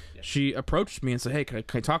 but she approached me and said, "Hey, can I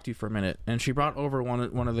talk to you for a minute?" And she brought over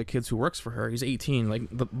one of the kids who works for her. He's 18,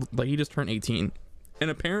 like he just turned 18, and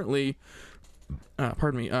apparently,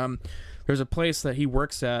 there's a place that he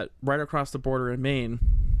works at right across the border in Maine.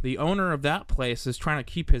 The owner of that place is trying to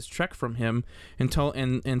keep his check from him and told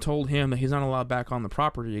him that he's not allowed back on the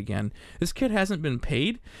property again. This kid hasn't been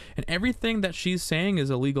paid, and everything that she's saying is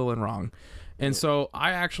illegal and wrong. And so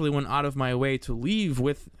I actually went out of my way to leave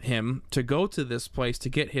with him to go to this place to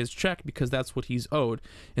get his check because that's what he's owed.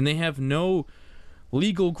 And they have no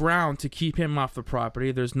legal ground to keep him off the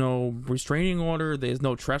property. There's no restraining order. There's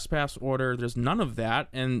no trespass order. There's none of that.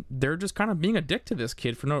 And they're just kind of being a dick to this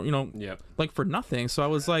kid for like for nothing. So I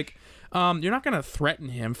was like, you're not going to threaten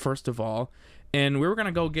him, first of all. And we were going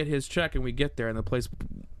to go get his check, and we get there and the place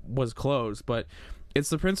was closed. But it's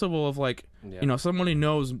the principle of like, you know, somebody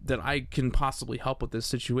knows that I can possibly help with this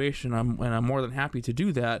situation, and I'm more than happy to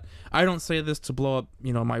do that. I don't say this to blow up,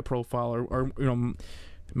 you know, my profile or you know,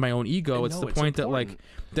 my own ego. It's the point important.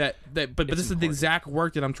 that like but this is the exact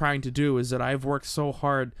work that I'm trying to do, is that I've worked so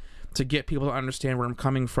hard to get people to understand where I'm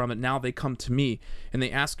coming from, and now they come to me and they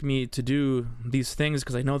ask me to do these things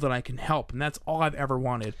because I know that I can help, and that's all I've ever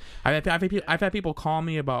wanted. I've had people call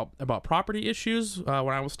me about property issues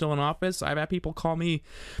when I was still in office. I've had people call me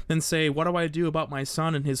and say, what do I do about my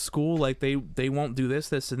son and his school? Like they won't do this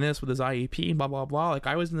and this with his IEP, blah blah blah. Like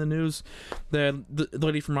I was in the news, the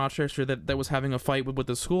lady from Rochester that was having a fight with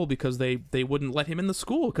the school because they wouldn't let him in the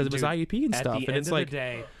school because of his IEP and stuff. At the end of the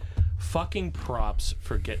day, fucking props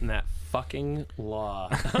for getting that fucking law.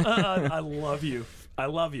 I love you. I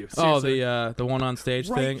love you. Seriously. Oh, the one on stage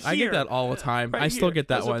thing. Here. I get that all the time. I still get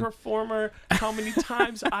that As one. As a performer, how many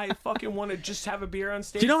times I fucking want to just have a beer on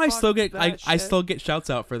stage? Do you know I still get I still get shouts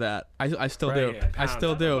out for that. I still do. Yeah, I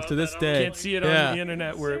still do to this day. Can't see it on the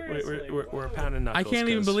internet. We're pounding knuckles. I can't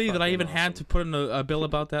even believe that I even had to put in a bill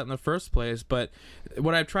about that in the first place. But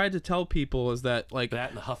what I've tried to tell people is that like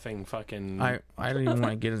that and huffing fucking. I don't even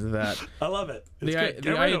want to get into that. I love it. It's good.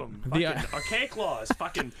 Get rid of them. Archaic laws.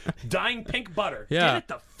 Fucking dying pink butter. Yeah. Get it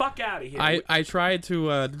the fuck out of here. I tried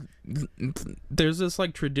to. There's this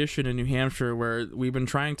like tradition in New Hampshire where we've been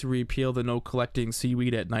trying to repeal the no collecting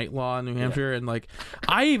seaweed at night law in New Hampshire, and like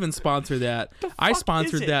I even sponsored that. I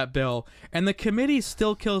sponsored that bill, and the committee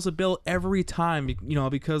still kills a bill every time. You know,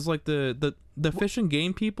 because like the fish and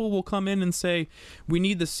game people will come in and say we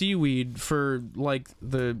need the seaweed for like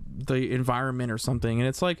the environment or something, and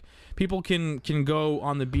it's like people can go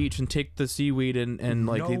on the beach and take the seaweed and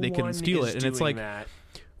like they can steal it, and it's like that.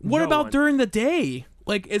 What about during the day?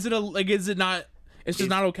 Like, is it not? It's just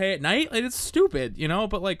not okay at night. Like, it's stupid, you know.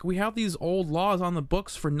 But like, we have these old laws on the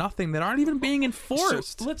books for nothing that aren't even being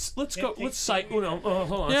enforced. So let's go. Let's cite. Hold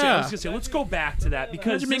on. Yeah. I was gonna say, let's go back to that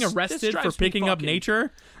because imagine being arrested for picking up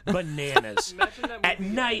nature. Bananas at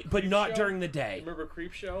night, but not during the day. Remember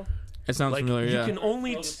Creep Show? It sounds familiar. You yeah. can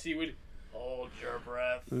only hold your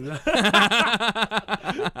breath.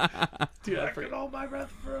 Dude, I could hold my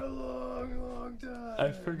breath for a long time.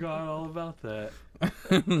 I forgot all about that.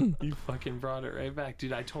 You fucking brought it right back,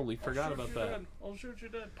 dude. I totally forgot about that. I'll shoot you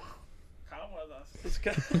dead. Come with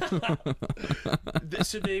us.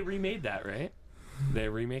 So they remade that, right?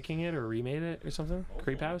 They're remaking it or remade it or something?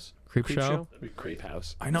 Creep House? Creep Show? Creep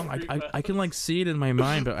House. I know. I can like see it in my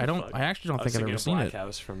mind, but I actually don't think I've ever seen Black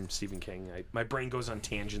House from Stephen King. My brain goes on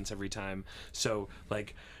tangents every time. So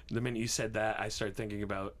like the minute you said that, I started thinking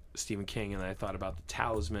about Stephen King, and I thought about The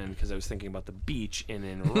Talisman because I was thinking about the beach. And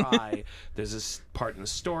in Rye, there's this part in the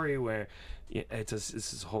story where it's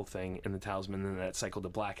this whole thing in The Talisman, and then that cycle to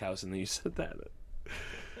Black House, and then you said that.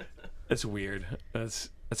 It's weird. That's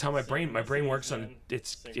how my brain works on.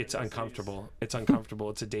 It's uncomfortable. It's uncomfortable.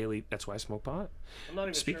 It's a daily. That's why I smoke pot. I'm not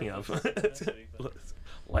even Speaking sure of,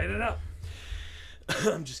 light it up.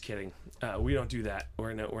 I'm just kidding. We don't do that.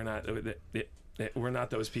 We're not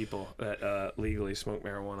those people that legally smoke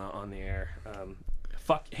marijuana on the air.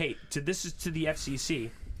 Fuck. Hey, this is to the FCC.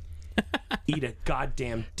 Eat a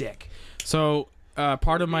goddamn dick. So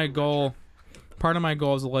part of my goal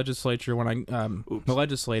as a legislator when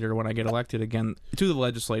I get elected again to the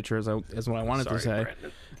legislature is what I wanted to say.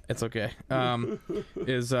 Brandon. It's okay.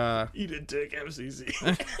 Is eat a dick,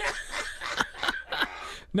 FCC.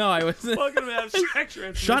 No, I was. Welcome to Abstract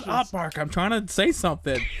Transmissions. Shut up, Mark. I'm trying to say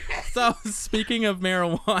something. So speaking of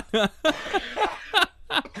marijuana,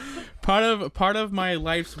 part of my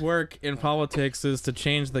life's work in politics is to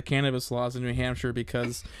change the cannabis laws in New Hampshire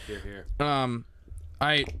because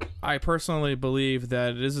I personally believe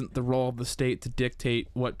that it isn't the role of the state to dictate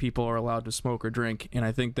what people are allowed to smoke or drink, and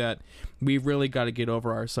I think that we've really got to get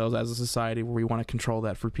over ourselves as a society where we want to control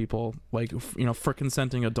that for people, like for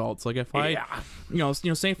consenting adults. Like if I,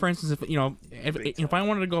 say for instance, if I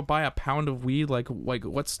wanted to go buy a pound of weed, like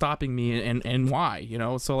what's stopping me and why,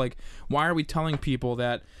 So like why are we telling people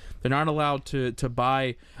that they're not allowed to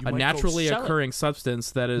buy a naturally occurring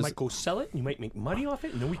substance that is... You might go sell it, you might make money off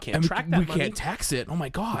it, and then we can't track that money. We can't tax it. Oh, my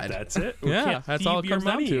God. That's it. Yeah, that's all it comes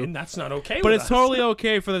down to. And that's not okay But it's totally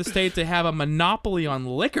okay for the state to have a monopoly on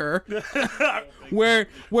liquor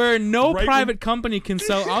where no private company can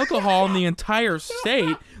sell alcohol in the entire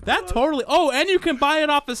state. That totally... Oh, and you can buy it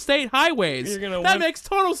off the state highways. That makes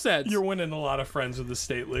total sense. You're winning a lot of friends with the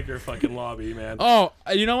state liquor fucking lobby, man. Oh,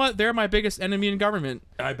 you know what? They're my biggest enemy in government.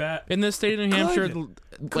 I bet. that. In this state of New Hampshire,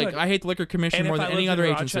 like I hate the Liquor Commission more than any other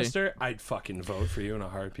agency. Rochester, I'd fucking vote for you in a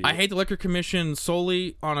heartbeat. I hate the Liquor Commission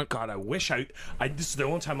solely on a. God, I wish I. This is the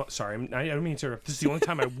only time. Sorry, I don't mean to interrupt. This is the only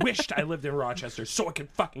time I wished I lived in Rochester so I could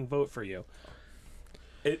fucking vote for you.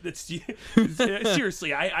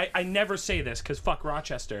 Seriously, I never say this because fuck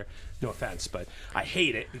Rochester. No offense, but I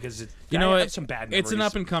hate it because I have some bad memories. It's an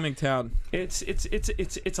up and coming town. It's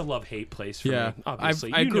a love hate place for me.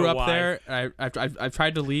 Obviously, I grew up there. I've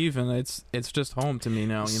tried to leave, and it's just home to me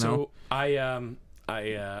now. You know.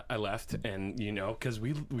 I left, and because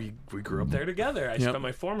we grew up there together. I spent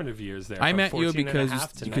my formative years there. I met you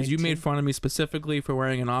because you made fun of me specifically for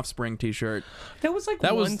wearing an Offspring T-shirt. That was one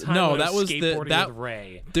time. That was with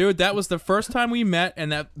Ray. Dude, that was the first time we met,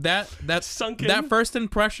 and that first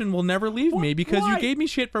impression will never leave me because you gave me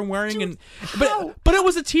shit for wearing but it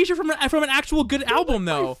was a T-shirt from an actual good album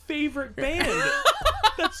though. My favorite band.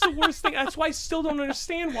 That's the worst thing. That's why I still don't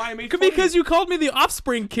understand why I made fun of you. Because you called me the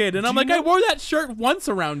Offspring kid, and I'm like, I wore that shirt once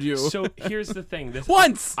around you. So here's the thing.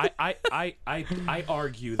 Once! I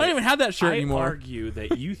argue that... I don't even have that shirt anymore. I argue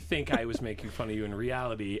that you think I was making fun of you. In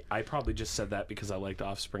reality, I probably just said that because I liked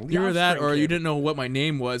Offspring. Either that, or you didn't know what my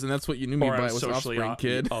name was, and that's what you knew me by, was Offspring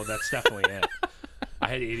kid. Oh, that's definitely it. I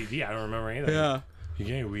had ADD. I don't remember anything. Yeah. You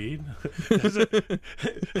getting weed?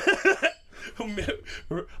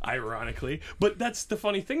 Ironically, but that's the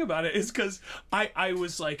funny thing about it is because I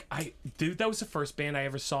was like, dude, that was the first band I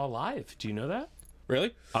ever saw live. Do you know that?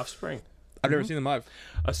 Really? Offspring. I've never seen them live.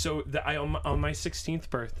 So on my 16th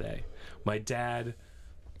birthday, my dad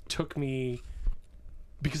took me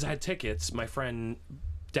because I had tickets. My friend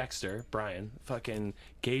Dexter, Brian, fucking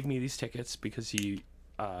gave me these tickets because he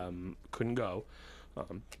couldn't go.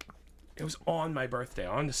 It was on my birthday,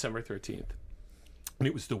 on December 13th. And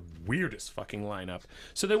it was the weirdest fucking lineup.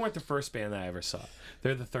 So they weren't the first band that I ever saw.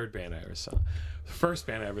 They're the third band I ever saw. The first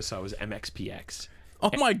band I ever saw was MXPX. Oh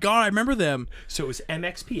my god, I remember them. So it was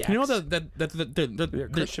MXPX. You know they're a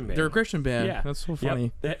Christian band. They're a Christian band. Yeah, that's so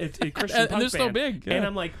funny. Yep. It's a Christian punk and they're so band. big. Yeah. And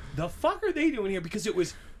I'm like, the fuck are they doing here? Because it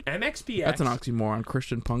was MXPX. That's an oxymoron,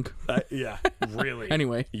 Christian punk. Yeah, really.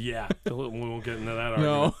 Anyway. Yeah, we won't get into that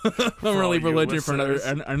argument. No, I'm really religion for another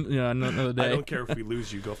day. I don't care if we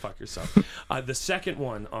lose you. Go fuck yourself. The second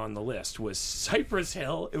one on the list was Cypress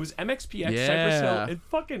Hill. It was MXPX, Cypress Hill, and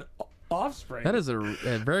fucking Offspring. That is a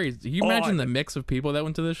very... Can you imagine the mix of people that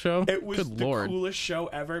went to this show? It was the coolest show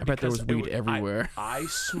ever. I bet there was weed everywhere. I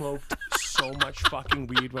smoked so much fucking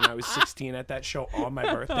weed when I was 16 at that show on my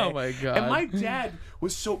birthday. Oh my god. And my dad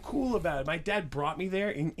was so cool about it. My dad brought me there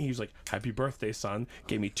and he was like, happy birthday, son.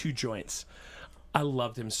 Gave me 2 joints. I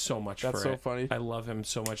loved him so much for it. That's so funny. I love him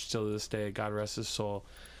so much still to this day. God rest his soul.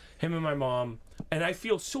 Him and my mom. And I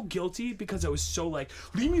feel so guilty because I was so like,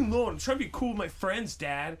 leave me alone. I'm trying to be cool with my friends,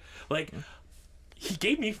 Dad. Like, he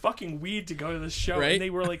gave me fucking weed to go to the show. Right? And they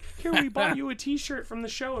were like, here, we bought you a t-shirt from the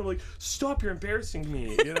show. And I'm like, stop, you're embarrassing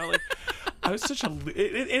me. You know, like, I was such a...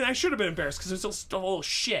 And I should have been embarrassed because I was a little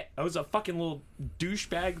shit. I was a fucking little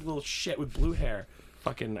douchebag little shit with blue hair.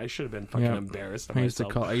 Fucking, I should have been fucking embarrassed of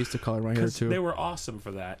myself. I used to color my hair too. They were awesome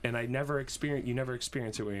for that, and I never experience. You never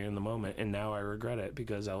experience it when you're in the moment, and now I regret it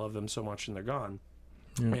because I love them so much and they're gone.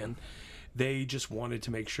 Yeah. And they just wanted to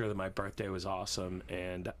make sure that my birthday was awesome,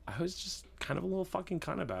 and I was just kind of a little fucking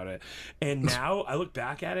cunt about it. And now I look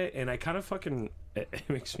back at it, and I kind of fucking it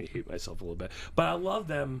makes me hate myself a little bit, but I love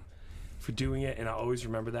them for doing it, and I always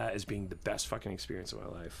remember that as being the best fucking experience of my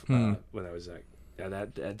life when I was like.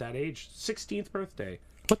 At that age, 16th birthday.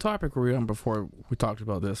 What topic were we on before we talked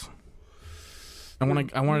about this? I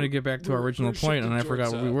wanted to get back to our original point, and I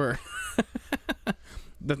forgot what we were.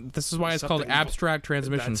 This is why it's called abstract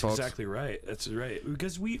transmission, folks. That's exactly right. That's right.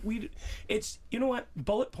 Because it's, you know what?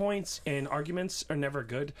 Bullet points and arguments are never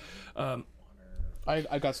good.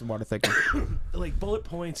 I got some water, thank you. Like bullet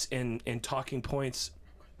points and talking points.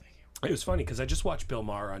 It was funny because I just watched Bill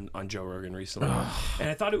Maher on Joe Rogan recently,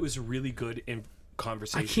 and I thought it was really good in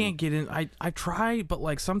conversation. I can't get in. I try, but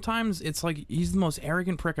like sometimes it's like he's the most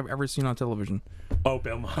arrogant prick I've ever seen on television. Oh,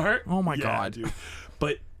 Bill Maher? Oh my god, dude!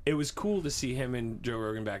 But it was cool to see him and Joe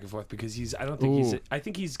Rogan back and forth because I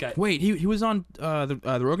think he's got. Wait, he was on the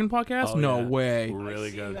Rogan podcast? Oh, no yeah. way. Really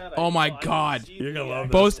good. Oh my god, you're gonna love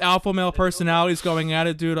this. Both alpha male personalities going at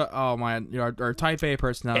it, dude. Oh my, or type A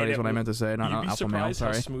personalities. What I meant to say, not alpha male.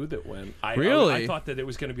 Sorry. How smooth it went. Really? I thought that it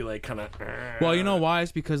was gonna be like kind of. Well, you know why?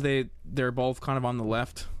 It's because they're both kind of on the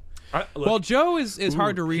left. Well, Joe is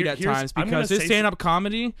hard to read at times because his stand-up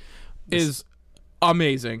comedy is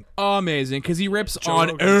amazing, because he rips Joe on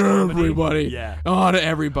Rogan's everybody, Yeah. on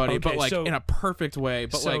everybody, Okay, but like so- in a perfect way.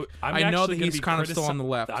 But So like I'm I know actually that gonna he's be kind of still on the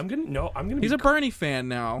left. I'm gonna He's be a Bernie fan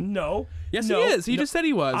now. No. Yes, no, he is. He no. just said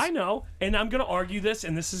he was. I know, and I'm gonna argue this,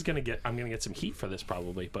 and this is gonna get. I'm gonna get some heat for this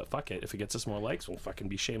probably, but fuck it. If it gets us more likes, we'll fucking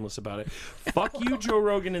be shameless about it. Fuck you, Joe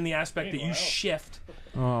Rogan, in the aspect that you shift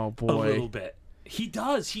Oh a boy. little bit. He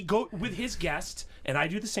does. He go with his guests, and I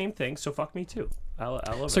do the same thing. So fuck me too. I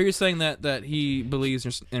love So it. you're saying that he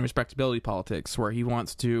believes in respectability politics, where he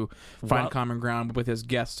wants to find Well- common ground with his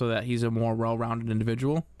guests so that he's a more well-rounded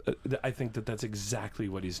individual? I think that that's exactly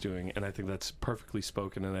what he's doing, and I think that's perfectly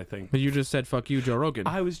spoken. And I think But you just said "fuck you, Joe Rogan."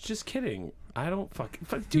 I was just kidding. I don't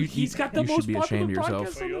dude. He's got the you should most be ashamed popular of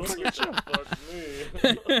yourself. podcast on the fucking show.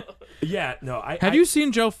 Fuck me. Yeah, no. Have you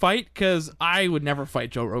seen Joe fight? Because I would never fight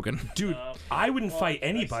Joe Rogan. dude? I wouldn't fight I've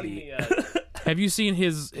anybody. seen the, Have you seen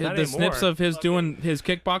his Not the snips anymore. of his doing his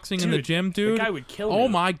kickboxing in the Dude, gym, the dude? guy would kill me. Oh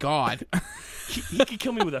my god! He could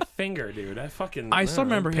kill me with a finger, dude. I still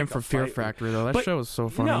remember him pick from a Fear fight. Factory though. That But show was so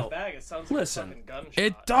funny. no. bag, it sounds like Listen, a fucking gunshot.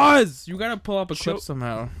 It does. You gotta pull up a clip Joe-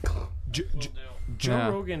 somehow. Joe Will do. Yeah.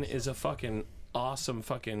 Rogan is a fucking awesome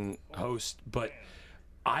fucking host, but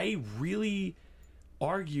I really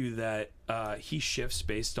argue that he shifts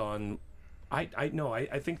based on. I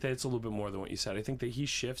think that it's a little bit more than what you said. I think that he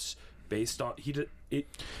shifts based on he didn't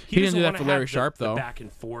doesn't do that wanna for Larry have Sharp, the though. back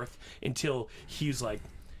and forth until he's like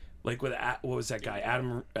with what was that guy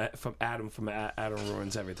Adam from Adam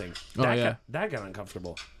Ruins Everything. Oh, That yeah. that got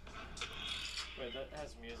uncomfortable. Wait, that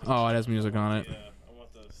has music. Oh, it has music on it. Yeah, I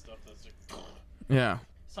want the stuff that's like... Yeah.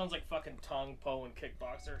 Sounds like fucking Tong Po and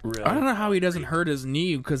Kickboxer. Really? I don't know how he doesn't hurt his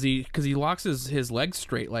knee because he locks his legs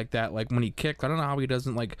straight like that. Like when he kicks, I don't know how he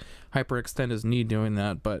doesn't like hyperextend his knee doing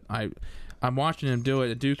that. But I'm watching him do it.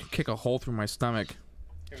 The dude can kick a hole through my stomach.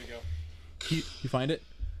 Here we go. You find it?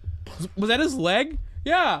 Was that his leg?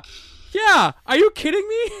 Yeah. Yeah. Are you kidding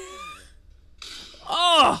me?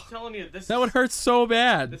 Oh, I'm telling you, this that would hurt so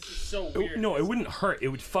bad. This is so weird. No, it wouldn't hurt. It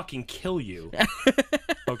would fucking kill you.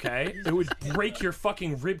 Okay? It would break your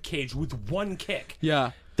fucking rib cage with one kick.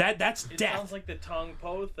 Yeah. That's It death. sounds like the Tong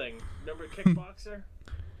Po thing. Remember Kickboxer?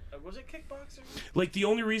 Was it Kickboxer? Like the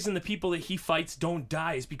only reason the people that he fights don't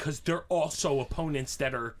die is because they're also opponents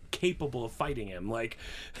that are capable of fighting him. Like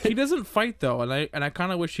He doesn't fight though, and I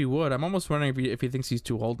kind of wish he would. I'm almost wondering if he thinks he's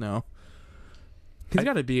too old now. He's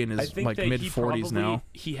got to be in I his think like that mid he 40s probably now.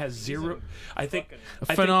 he has zero. I think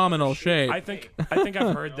Phenomenal shape. I think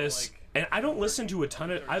I've heard this, like, and I don't listen to a ton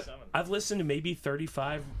of. 37. I've listened to maybe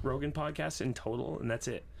 35 Rogan podcasts in total, and that's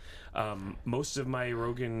it. Most of my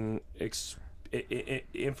Rogan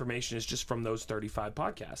information is just from those 35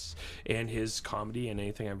 podcasts and his comedy and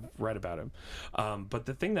anything I've read about him. But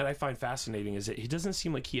the thing that I find fascinating is that he doesn't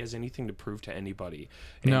seem like he has anything to prove to anybody,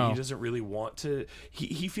 and No. he doesn't really want to.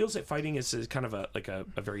 He feels that fighting is kind of a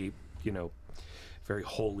very very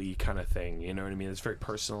holy kind of thing. You know what I mean? It's very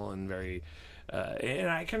personal and very. And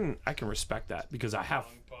I can respect that because I have.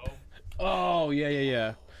 Tong Po? Oh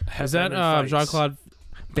yeah. have Is that been in fights, Jean-Claude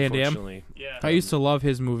Van Damme? unfortunately. Yeah. I used to love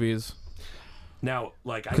his movies. Now,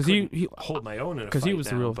 like, I 'Cause couldn't he- hold my own in a 'cause fight he was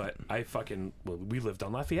the now, real- but I fucking we lived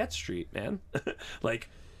on Lafayette Street, man. Like,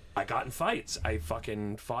 I got in fights. I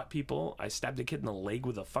fucking fought people. I stabbed a kid in the leg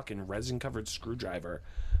with a fucking resin-covered screwdriver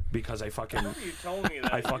because I fucking. You told me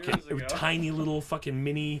that I fucking years ago. tiny little fucking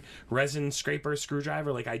mini resin scraper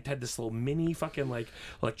screwdriver. Like I had this little mini fucking like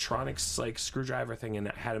electronics like screwdriver thing and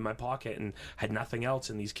I had in my pocket and had nothing else.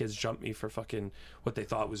 And these kids jumped me for fucking what they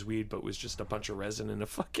thought was weed, but was just a bunch of resin in a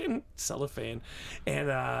fucking cellophane.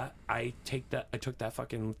 And I took that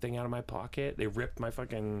fucking thing out of my pocket. They ripped my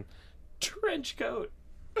fucking trench coat.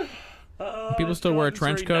 People still wear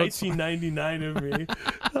trench coats? 1999 of me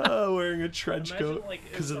wearing a trench Imagine, coat like,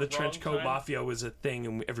 it because was of the the trench wrong coat time. mafia was a thing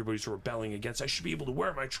and everybody's rebelling against. I should be able to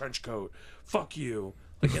wear my trench coat. Fuck you.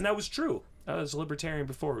 Like, and that was true. I was a libertarian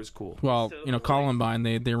before it was cool. Well, Columbine,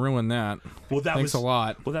 they ruined that. Well, that Thanks was a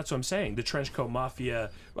lot. Well, that's what I'm saying. The trench coat mafia.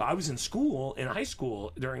 I was in high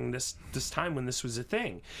school during this time when this was a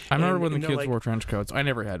thing. I remember when the And they're kids like, wore trench coats. I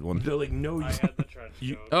never had one. They're like, no, you. I had the trench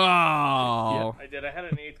You- coat. Oh. I did. I had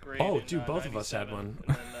it in 8th grade. Oh, in, dude, both of us had 97, one.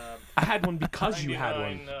 And then, I had one because you had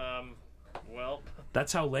one. 99, well,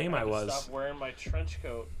 That's how lame I had to was. Stop wearing my trench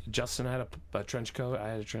coat. Justin had a trench coat. I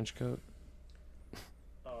had a trench coat.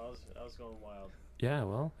 Oh, I was going wild. Yeah,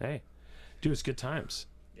 well, hey, dude, it's good times.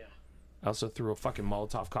 Yeah. I also threw a fucking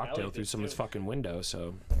Molotov cocktail Allie through did someone's too. fucking window,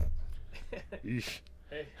 so. Eesh.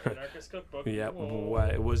 Hey, anarchist cookbook. Yeah,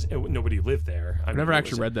 nobody lived there. I've never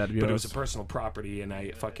actually read that, to be but honest. it was a personal property, and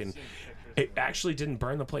it actually didn't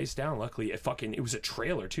burn the place down. Luckily, it was a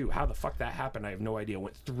trailer too. How the fuck that happened, I have no idea.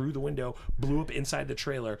 Went through the window, blew up inside the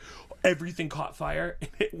trailer, everything caught fire, and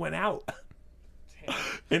it went out.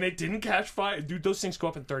 And it didn't catch fire, dude. Those things go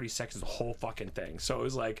up in 30 seconds, the whole fucking thing. So it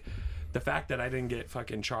was like the fact that I didn't get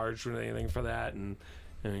fucking charged with anything for that, and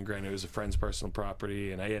I mean, granted, it was a friend's personal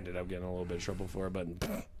property, and I ended up getting a little bit of trouble for it, but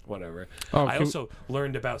whatever. I also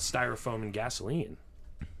learned about styrofoam and gasoline.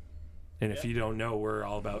 And if you don't know, we're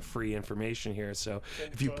all about free information here. So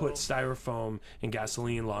if you put styrofoam and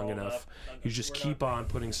gasoline long enough, you just keep on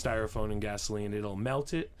putting styrofoam and gasoline, it'll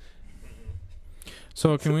melt it.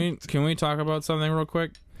 So can we talk about something real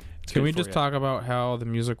quick? Can we just talk about how the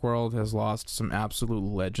music world has lost some absolute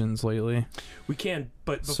legends lately? We can,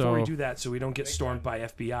 but before we do that, so we don't get stormed by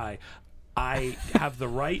FBI, I have the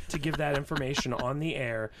right to give that information on the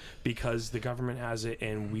air because the government has it,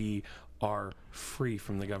 and we are free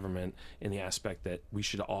from the government in the aspect that we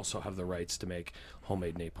should also have the rights to make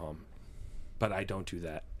homemade napalm. But I don't do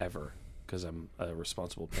that ever because I'm a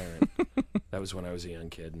responsible parent. That was when I was a young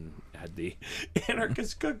kid and had the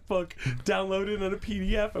anarchist cookbook downloaded on a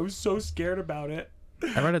PDF. I was so scared about it.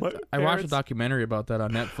 I watched a documentary about that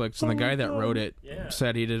on Netflix, and the guy that wrote it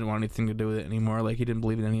said he didn't want anything to do with it anymore. Like, he didn't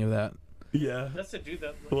believe in any of that. Yeah. That's the dude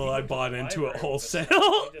that. Well, I bought into it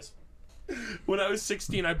wholesale. When I was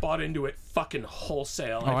 16, I bought into it fucking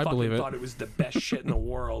wholesale. I believe it. Thought it was the best shit in the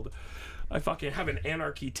world. I fucking have an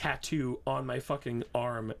anarchy tattoo on my fucking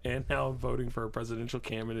arm, and now I'm voting for a presidential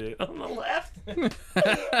candidate on the left.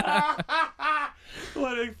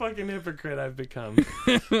 What a fucking hypocrite I've become.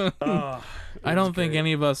 I don't think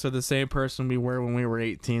any of us are the same person we were when we were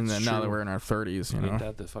 18 than now that we're in our 30s, you know? Ain't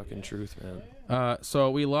that the fucking truth, man? So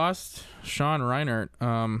we lost Sean Reinert.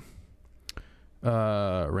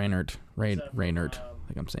 Reinert. I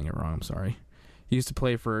think I'm saying it wrong. I'm sorry. He used to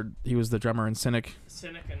play he was the drummer in Cynic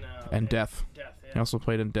and Death. He also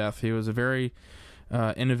played in Death. He was a very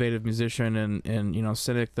innovative musician, and you know,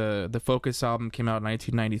 Cynic, the Focus album came out in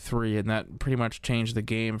 1993, and that pretty much changed the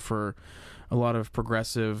game for a lot of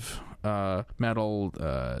progressive metal,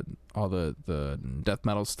 all the death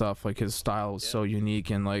metal stuff. Like, his style was so unique,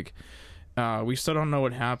 and like we still don't know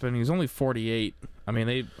what happened. He's only 48. I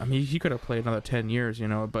mean, he could have played another 10 years, you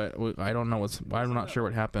know, but I don't know I'm not sure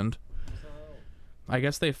what happened. I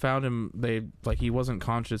guess they found him. He wasn't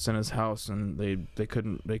conscious in his house, and they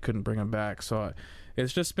couldn't bring him back. So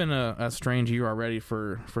it's just been a strange year already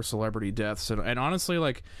for celebrity deaths. And honestly,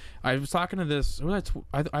 like, I was talking to this.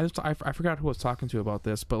 I forgot who I was talking to about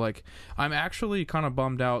this, but like, I'm actually kind of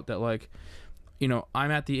bummed out that, like, you know,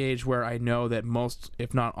 I'm at the age where I know that most,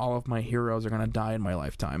 if not all, of my heroes are gonna die in my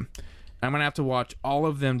lifetime. I'm gonna have to watch all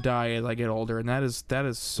of them die as I get older, and that is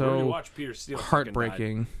so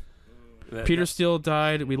heartbreaking. Peter Steele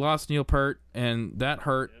died. We lost Neil Peart, and that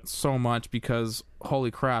hurt so much because, holy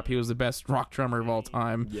crap, he was the best rock drummer of all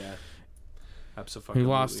time. Yeah, absolutely.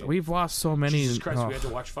 We've lost so many. Jesus Christ, we had to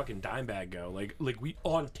watch fucking Dimebag go. Like we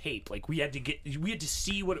on tape. Like, we had to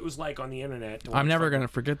see what it was like on the internet. I'm never gonna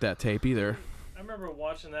forget that tape either. I remember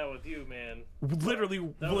watching that with you, man. Literally,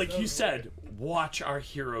 like you said, watch our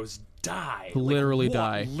heroes die. Literally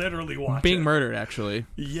die. Literally watch being murdered, actually.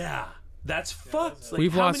 Yeah. That's fucked.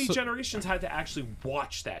 Like, how many generations had to actually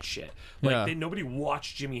watch that shit? Like, nobody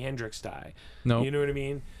watched Jimi Hendrix die. No. You know what I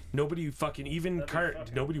mean? Nobody fucking, even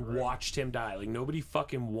Kurt, nobody watched him die. Like, nobody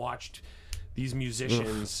fucking watched these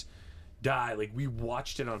musicians die. Like, we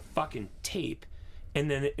watched it on fucking tape. And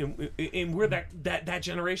then and we're that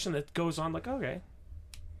generation that goes on, like, okay,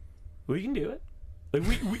 we can do it. Like,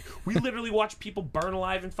 we literally watch people burn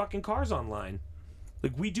alive in fucking cars online.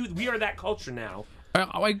 Like, we are that culture now.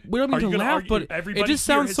 We don't mean to laugh, but it just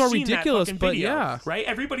sounds so ridiculous. But video, yeah, right?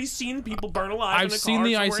 Everybody's seen people burn alive. I've seen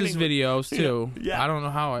the ISIS videos too. Yeah. I don't know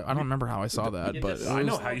how. I don't remember how I saw that, but I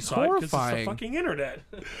know how you saw it because it's the fucking internet.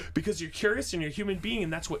 Because you're curious and you're a human being,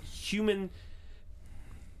 and that's what human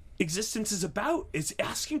existence is about. Is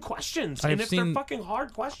asking questions. And if they're fucking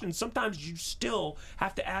hard questions, sometimes you still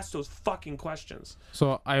have to ask those fucking questions.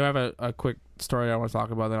 So I have a quick story I want to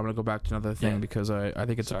talk about. Then I'm going to go back to another thing because I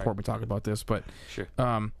think it's important we talk about this. But sure.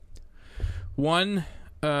 One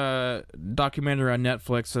documentary on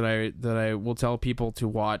Netflix that I will tell people to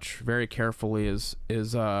watch very carefully is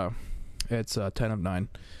it's 10 of 9.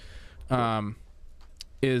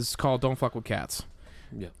 Is called Don't Fuck with Cats.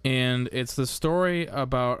 Yeah. And it's the story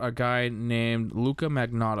about a guy named Luca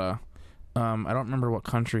Magnotta. I don't remember what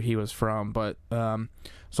country he was from, but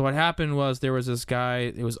so what happened was there was this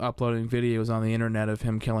guy that was uploading videos on the internet of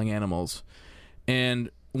him killing animals. And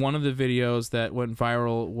one of the videos that went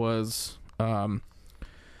viral was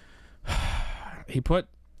he put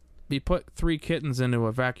 3 kittens into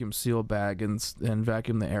a vacuum seal bag and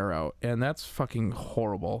vacuumed the air out, and that's fucking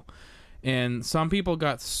horrible. And some people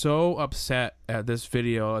got so upset at this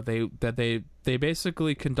video that they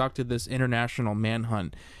basically conducted this international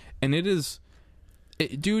manhunt, and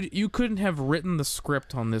dude, you couldn't have written the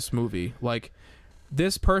script on this movie. Like,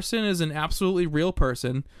 this person is an absolutely real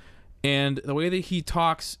person, and the way that he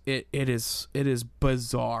talks, it is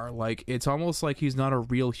bizarre. Like, it's almost like he's not a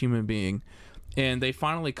real human being. And they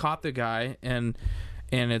finally caught the guy, and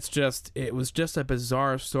it was just a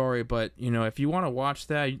bizarre story. But, you know, if you want to watch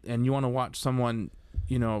that and you want to watch someone,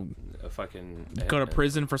 you know, go to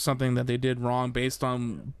prison for something that they did wrong based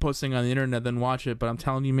on posting on the internet, then watch it. But I'm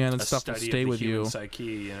telling you, man, that stuff will stay with you. Psyche,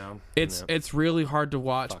 you know, it's really hard to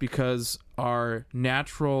watch because our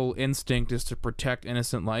natural instinct is to protect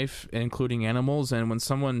innocent life, including animals. And when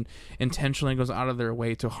someone intentionally goes out of their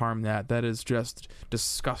way to harm that is just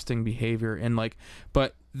disgusting behavior. And like,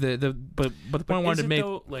 but the point I wanted to make,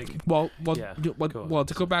 to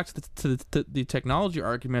go back to the technology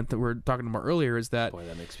argument that we were talking about earlier, is that, boy,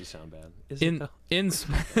 that makes me sound bad.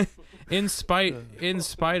 In spite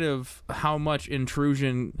of how much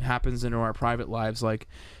intrusion happens into our private lives, like,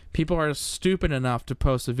 people are stupid enough to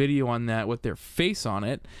post a video on that with their face on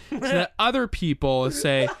it, so that other people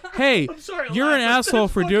say, "Hey, you're an asshole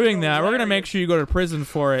for doing that. We're gonna make sure you go to prison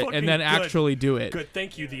for it," and then actually do it. Good,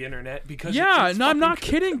 thank you, the internet. Because I'm not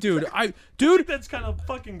kidding, dude. Dude, that's kind of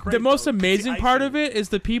fucking great. The most amazing part of it is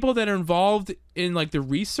the people that are involved in like the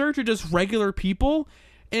research are just regular people.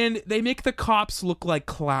 And they make the cops look like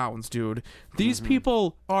clowns, dude. These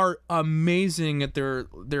people are amazing at their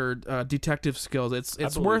detective skills.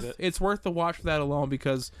 It's worth the watch for that alone,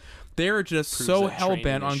 because they're just so hell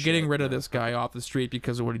bent on getting rid of this guy off the street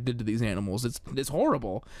because of what he did to these animals. It's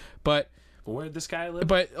horrible. But where'd this guy live?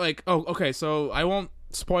 But like, okay, so I won't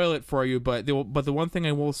spoil it for you, but the one thing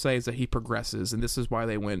I will say is that he progresses, and this is why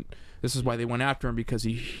they went after him, because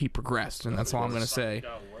he progressed, and that's all I'm gonna say.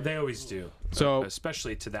 They always do. So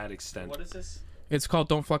especially to that extent. What is this? It's called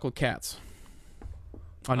Don't Fuck with Cats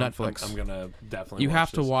on Netflix. I'm gonna definitely. You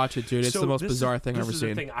have to watch it, dude. It's the most bizarre thing I've ever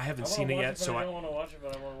seen. Thing. I haven't seen it yet, so I don't want to watch it,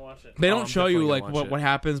 but I want to watch it. They don't show you like what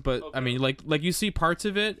happens, but okay. I mean, like you see parts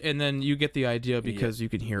of it, and then you get the idea because you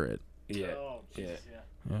can hear it. Yeah.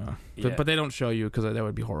 Yeah. But they don't show you because that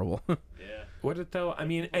would be horrible. Yeah. Would it though? I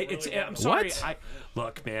mean, I'm sorry.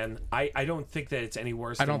 Look, man. I don't think that it's any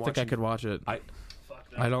worse. I don't think I could watch it.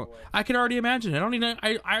 I don't. I can already imagine.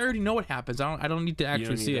 I already know what happens. I don't need to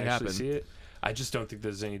actually see it happen. See it? I just don't think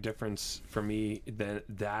there's any difference for me than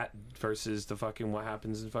that versus the fucking what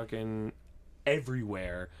happens in fucking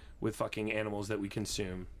everywhere with fucking animals that we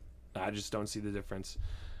consume. I just don't see the difference.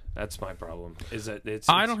 That's my problem. Is that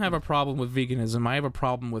I don't have a problem with veganism. I have a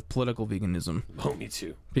problem with political veganism. Oh, me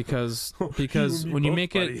too. Because when you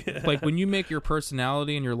make it like when you make your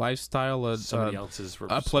personality and your lifestyle a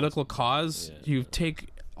political cause, you take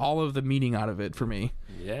all of the meaning out of it for me.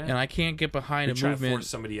 Yeah. And I can't get behind a movement. To force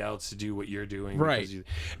somebody else to do what you're doing. Right.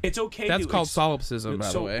 It's okay. That's called solipsism,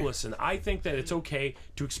 by the way. Listen, I think that it's okay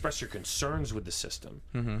to express your concerns with the system.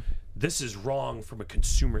 Mm-hmm. This is wrong from a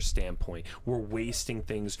consumer standpoint. We're wasting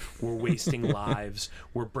things. We're wasting lives.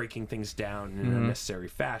 We're breaking things down in an unnecessary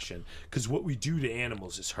fashion. Because what we do to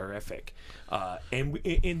animals is horrific.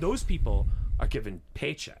 And those people are given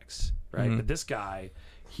paychecks, right? Mm-hmm. But this guy,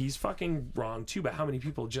 he's fucking wrong too. But how many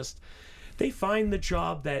people just... They find the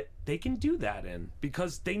job that they can do that in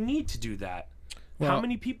because they need to do that. Well, how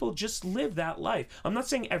many people just live that life? I'm not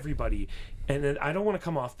saying everybody, and I don't want to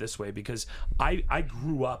come off this way because I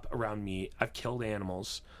grew up around meat. I've killed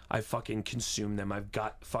animals. I fucking consumed them. I've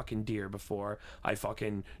got fucking deer before. I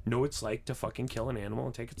fucking know what it's like to fucking kill an animal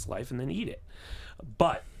and take its life and then eat it.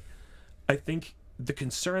 But I think the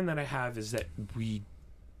concern that I have is that we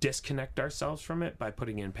disconnect ourselves from it by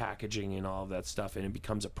putting in packaging and all of that stuff, and it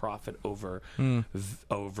becomes a profit over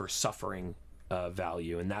suffering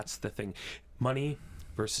value. And that's the thing. Money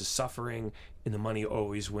versus suffering, and the money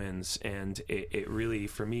always wins. And it really,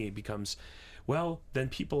 for me, becomes, well, then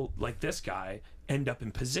people like this guy end up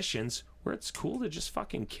in positions where it's cool to just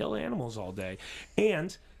fucking kill animals all day,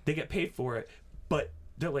 and they get paid for it, but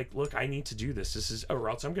they're like, look, I need to do this, or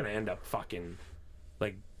else I'm gonna end up fucking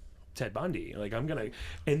like Ted Bundy. Like, I'm gonna,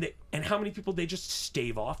 and how many people, they just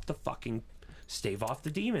stave off the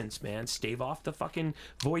demons, man. Stave off the fucking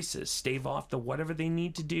voices. Stave off the whatever they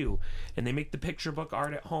need to do. And they make the picture book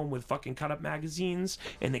art at home with fucking cut up magazines,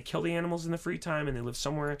 and they kill the animals in the free time, and they live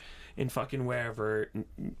somewhere in fucking wherever,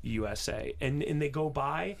 USA. And they go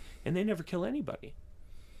by, and they never kill anybody.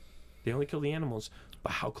 They only kill the animals.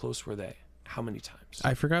 But how close were they? How many times?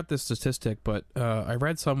 I forgot this statistic, but I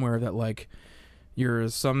read somewhere that like you're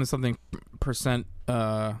something percent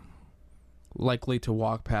likely to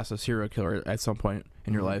walk past a serial killer at some point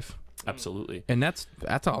in your life. Absolutely. And that's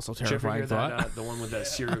also terrifying thought. That, the one with that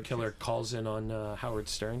serial killer calls in on Howard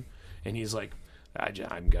Stern, and he's like,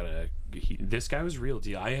 this guy was real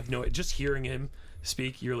deal. I have no, just hearing him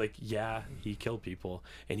speak, you're like, yeah, he killed people,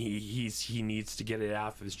 and he needs to get it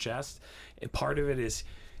off his chest. And part of it is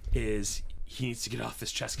he needs to get off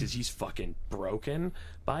his chest because he's fucking broken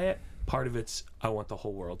by it. Part of it's, I want the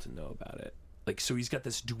whole world to know about it. Like, so he's got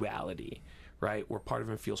this duality, right, where part of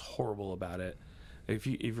him feels horrible about it. If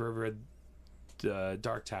you've ever read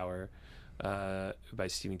Dark Tower by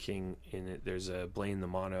Stephen King, in it there's a Blaine the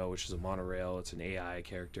Mono, which is a monorail. It's an AI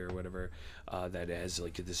character or whatever that has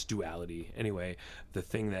like this duality. Anyway, the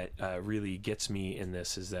thing that really gets me in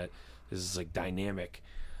this is that this is like dynamic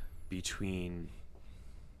between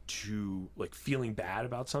two, like feeling bad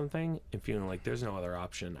about something and feeling like there's no other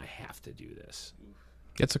option. I have to do this.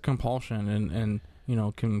 It's a compulsion, and you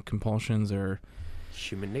know, compulsions are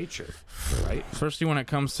human nature, right? Especially when it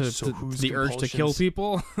comes to the urge to kill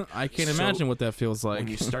people. I can't imagine what that feels like. When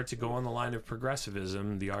you start to go on the line of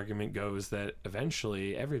progressivism, the argument goes that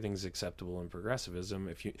eventually everything's acceptable in progressivism.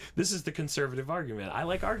 This is the conservative argument. I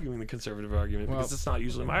like arguing the conservative argument because it's not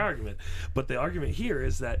usually my argument. But the argument here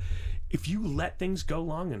is that if you let things go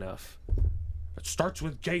long enough, it starts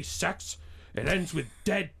with gay sex, it ends with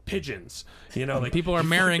dead pigeons. You know, like people are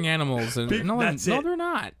marrying animals, and no, they're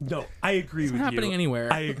not. No, I agree with you. It's not happening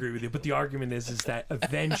anywhere. I agree with you, but the argument is that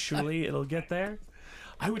eventually it'll get there.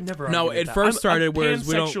 I would never argue no, with it that. first started whereas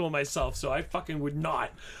we don't. I'm pansexual myself, so I fucking would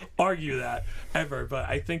not argue that ever. But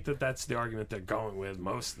I think that that's the argument they're going with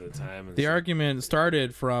most of the time. The argument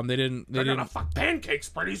started from they're gonna fuck pancakes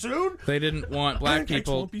pretty soon. They didn't want black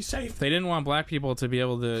people. Won't be safe. They didn't want black people to be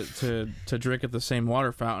able to drink at the same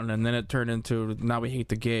water fountain, and then it turned into now we hate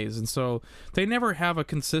the gays, and so they never have a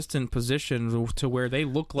consistent position to where they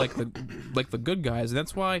look like the good guys, and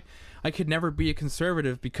that's why I could never be a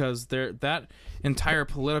conservative, because that entire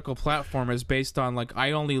political platform is based on like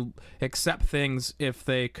I only accept things if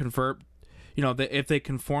they convert, you know, if they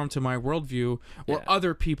conform to my worldview, or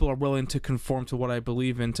other people are willing to conform to what I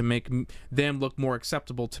believe in to make them look more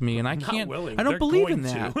acceptable to me, and I can't. I don't believe in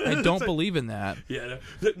that. I don't believe in that. Yeah,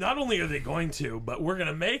 not only are they going to, but we're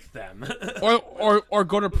gonna make them, or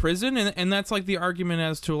go to prison, and that's like the argument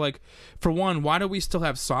as to like, for one, why do we still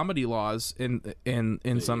have sodomy laws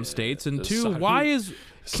in some states, and two, sodomy, why is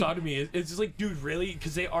sodomy? It's just like, dude, really?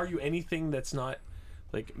 Because they argue anything that's not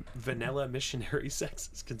like vanilla missionary sex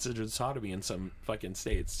is considered sodomy in some fucking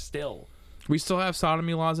states. Still, we still have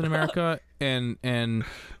sodomy laws in America, and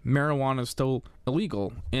marijuana is still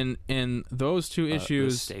illegal. In those two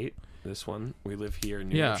issues, this one, we live here in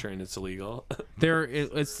New Hampshire, and it's illegal.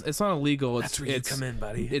 It's not illegal. That's where you come in,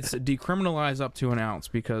 buddy. It's decriminalized up to an ounce,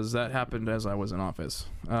 because that happened as I was in office.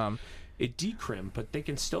 It decrim, but they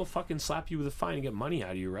can still fucking slap you with a fine and get money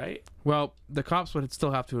out of you, right? Well, the cops would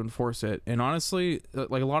still have to enforce it, and honestly,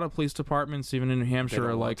 like a lot of police departments, even in New Hampshire,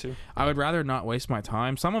 are like, I would rather not waste my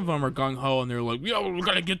time. Some of them are gung ho, and they're like, "Yo, we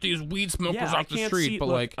gotta get these weed smokers off the street." But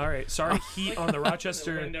like, all right, sorry, heat on the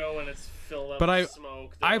Rochester window when it's filled up but with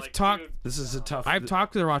smoke. I've like, talked. Dude, this is a tough. I've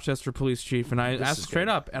talked to the Rochester police chief, and I asked straight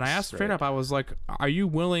up, I was like, "Are you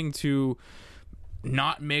willing to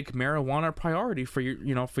not make marijuana a priority for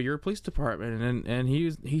your police department?" And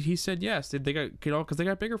he said yes. They got, because they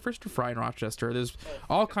got bigger fish to fry in Rochester. There's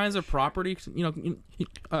all kinds of property,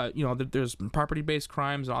 there's property based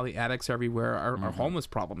crimes. All the addicts everywhere. Our homeless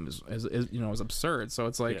problem is absurd. So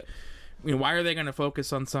it's like, why are they going to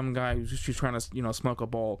focus on some guy who's trying to smoke a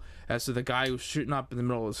bowl as to the guy who's shooting up in the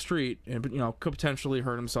middle of the street and could potentially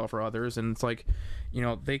hurt himself or others? And it's like,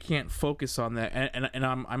 they can't focus on that. And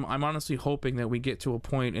I'm honestly hoping that we get to a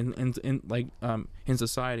point in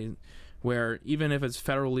society where even if it's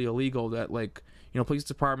federally illegal, that police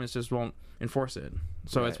departments just won't enforce it.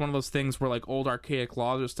 So it's one of those things where like old archaic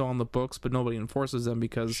laws are still on the books, but nobody enforces them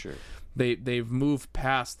because they've moved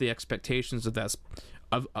past the expectations of that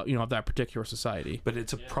particular society. But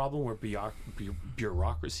it's a problem where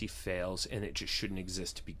bureaucracy fails, and it just shouldn't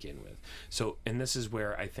exist to begin with. So, and this is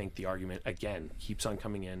where I think the argument again keeps on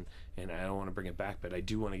coming in, and I don't want to bring it back, but I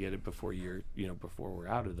do want to get it before before we're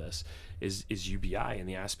out of this, is UBI, and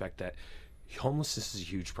the aspect that homelessness is a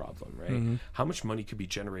huge problem, right? Mm-hmm. How much money could be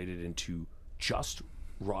generated into just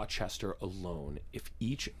Rochester alone if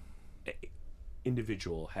each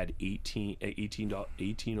individual had 18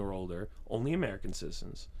 or older, only American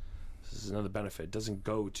citizens, This is another benefit. It doesn't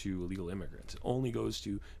go to illegal immigrants. It only goes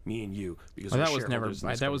to me and you because that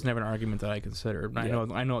was never an argument that I considered. Yeah.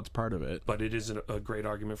 I know it's part of it, but it is a great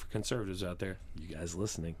argument for conservatives out there. You guys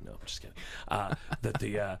listening? No, I'm just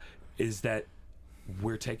kidding. Is that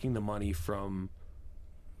we're taking the money from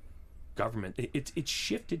government. It's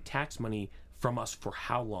shifted tax money from us for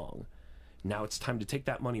how long? Now it's time to take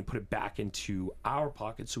that money and put it back into our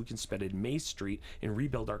pockets so we can spend it in May Street and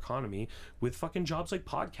rebuild our economy with fucking jobs like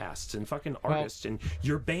podcasts and fucking artists and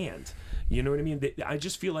your band. You know what I mean? I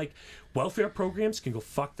just feel like welfare programs can go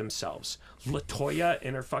fuck themselves. LaToya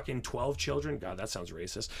and her fucking 12 children, God, that sounds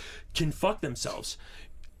racist, can fuck themselves.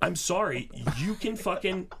 I'm sorry, you can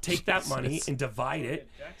fucking take that money and divide it.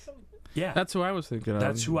 Yeah, that's who I was thinking of.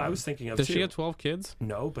 That's who I was thinking of. Does she have 12 kids?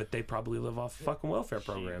 No, but they probably live off fucking welfare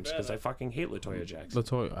programs because I fucking hate LaToya Jackson.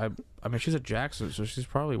 LaToya, I mean, she's a Jackson, so she's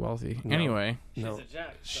probably wealthy. No, anyway, no,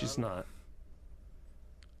 she's not.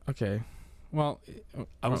 Okay, well,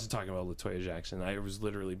 I wasn't talking about LaToya Jackson. I was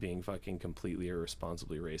literally being fucking completely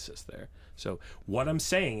irresponsibly racist there. So what I'm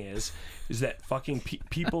saying is that fucking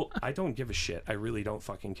people. I don't give a shit. I really don't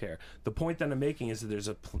fucking care. The point that I'm making is that there's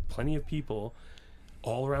plenty of people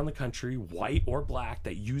all around the country, white or black,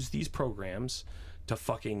 that use these programs to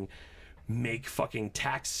fucking make fucking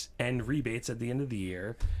tax and rebates at the end of the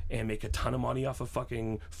year and make a ton of money off of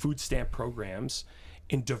fucking food stamp programs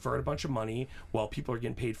and divert a bunch of money while people are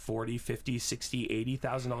getting paid $40, $50, $60,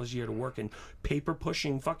 $80,000 a year to work in paper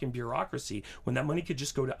pushing fucking bureaucracy when that money could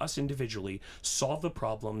just go to us individually, solve the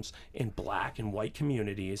problems in black and white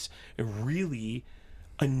communities, and really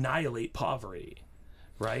annihilate poverty.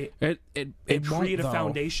 Right? It create a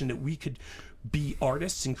foundation that we could be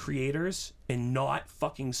artists and creators and not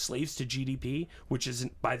fucking slaves to GDP, which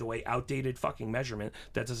isn't, by the way, outdated fucking measurement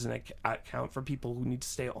that doesn't account for people who need to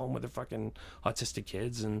stay at home with their fucking autistic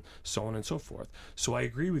kids and so on and so forth. So I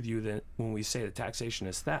agree with you that when we say that taxation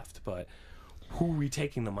is theft, but who are we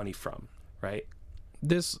taking the money from, right?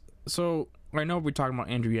 So I know we're talking about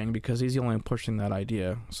Andrew Yang because he's the only one pushing that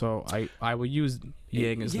idea. So I will use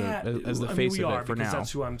Yang as the face of it for now.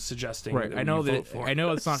 That's who I'm suggesting. Right. I know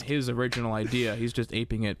it's not his original idea. He's just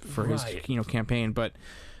aping it for his campaign. But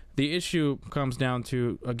the issue comes down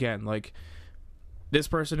to, again, like, this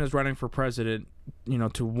person is running for president,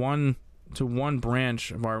 to one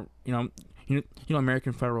branch of our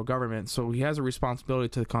American federal government. So he has a responsibility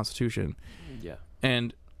to the Constitution. Yeah.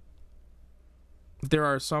 And there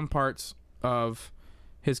are some parts of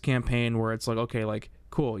his campaign where it's like, okay, like,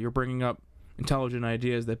 cool, you're bringing up intelligent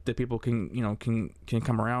ideas that people can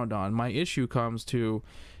come around on. My issue comes to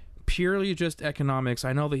purely just economics.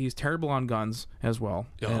 I know that he's terrible on guns as well.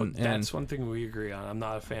 That's one thing we agree on. I'm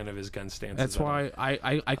not a fan of his gun stances. That's why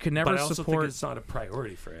I can never support. But I also think it's not a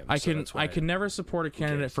priority for him. I can never support a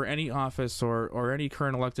candidate for any office or any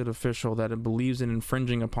current elected official that believes in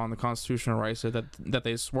infringing upon the constitutional rights that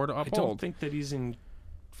they swore to uphold. I don't think that he's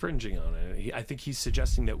infringing on it. I think he's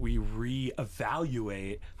suggesting that we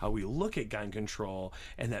reevaluate how we look at gun control,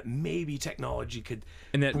 and that maybe technology could,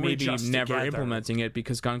 and that maybe never implementing it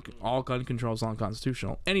because all gun control is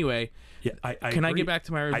unconstitutional. Anyway, yeah, can I get back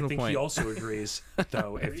to my original point? I think he also agrees,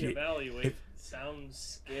 though. Reevaluate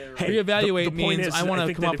sounds scary. Reevaluate means I want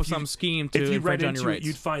to come up with some scheme to infringe on your rights.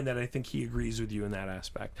 You'd find that I think he agrees with you in that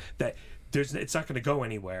aspect. That it's not going to go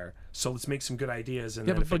anywhere. So let's make some good ideas. And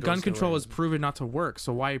but gun control is proven not to work.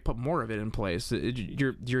 So why put more of it in place?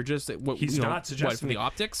 You're just he's not suggesting for the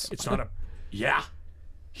optics. It's not yeah.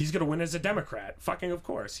 He's going to win as a Democrat. Fucking of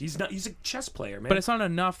course. He's not. He's a chess player, man. But it's not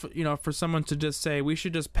enough, for someone to just say we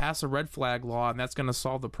should just pass a red flag law and that's going to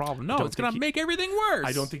solve the problem. No, it's going to make everything worse.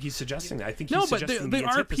 I don't think he's suggesting that. I think he's suggesting there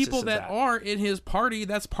are people that are in his party.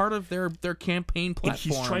 That's part of their campaign platform. And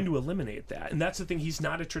he's trying to eliminate that, and that's the thing. He's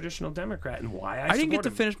not a traditional Democrat, and why I didn't get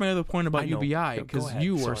to finish my other point about UBI because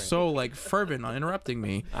you were so fervent on interrupting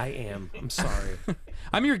me. I am. I'm sorry.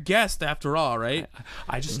 I'm your guest after all, right?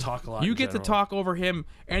 I just talk a lot. You get to talk over him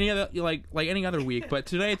any other like any other week, but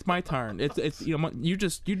today it's my turn. It's you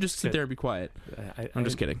just sit there and be quiet. I'm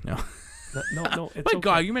just kidding. No. No. It's my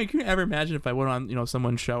God, can you ever imagine if I went on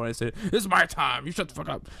someone's show and I said, "This is my time. You shut the fuck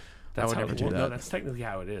up." I would never do that. No, that's technically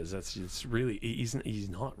how it is. It's really he's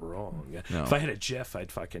not wrong. No. If I had a GIF,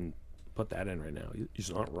 I'd fucking put that in right now. He's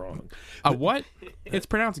not wrong. What? It's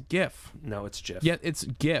pronounced GIF. No, it's GIF. Yeah, it's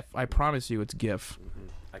GIF. I promise you, it's GIF. Mm-hmm.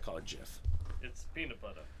 I call it GIF. It's peanut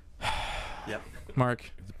butter. Yep.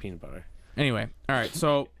 Mark. It's peanut butter. Anyway, all right.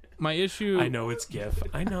 So my issue. I know it's GIF.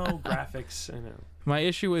 I know graphics. I know. My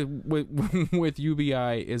issue with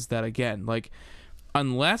UBI is that, again, like,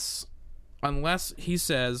 unless he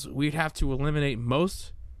says we'd have to eliminate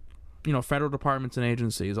most federal departments and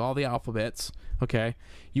agencies, all the alphabets, okay,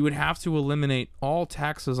 you would have to eliminate all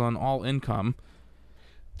taxes on all income.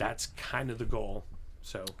 That's kind of the goal.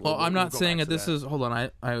 So well, I'm not saying that this is. Hold on,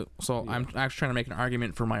 I'm actually trying to make an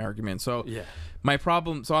argument for my argument. So yeah, my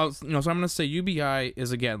problem. So so I'm going to say UBI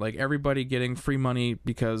is, again, like everybody getting free money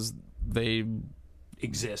because they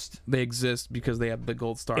exist. They exist because they have the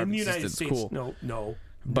gold star in the United States. Cool. No,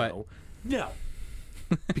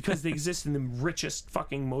 because they exist in the richest,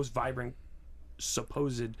 fucking, most vibrant,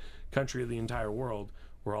 supposed country of the entire world,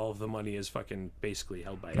 where all of the money is fucking basically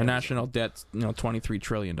held by the national debt's $23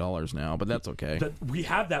 trillion now, but that's okay. We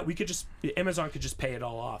have that. We could just Amazon could just pay it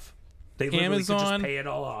all off. They literally could just pay it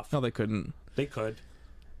all off. No, they couldn't. They could.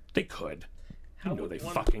 They could. How they would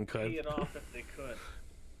one fucking could. pay it off if they could?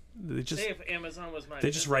 They just, say if Amazon was my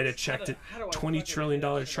they just write a check to $20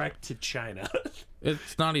 trillion check to China.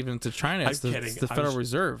 It's not even to China. It's the Federal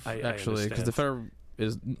Reserve, actually, because the Federal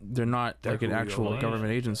they're not like an actual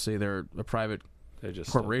government agency. They're a private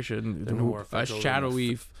corporation, a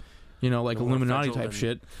shadowy, like Illuminati type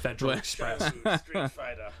shit. Federal Express, Street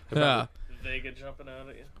Fighter, yeah, Vega jumping out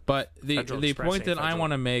at you. But the point that I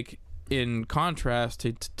want to make, in contrast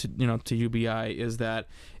to UBI, is that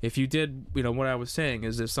if you did what I was saying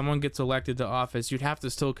is, if someone gets elected to office, you'd have to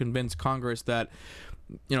still convince Congress that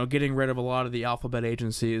getting rid of a lot of the alphabet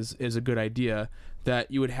agencies is a good idea.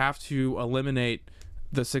 That you would have to eliminate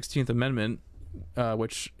the 16th Amendment,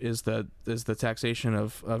 which is the taxation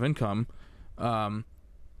of income. There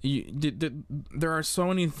are so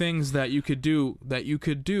many things that you could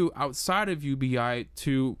do outside of UBI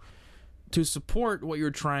to support what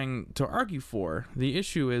you're trying to argue for. The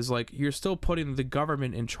issue is, like, you're still putting the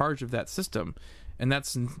government in charge of that system, and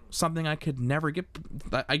that's something I could never get.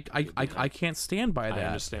 I can't stand by that. I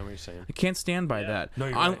understand what you're saying. I can't stand by that. No,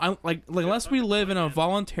 you're right. Like unless we live in a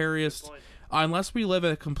voluntarist, unless we live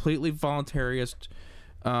in a completely voluntarist,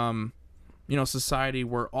 society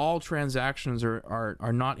where all transactions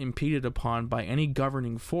are not impeded upon by any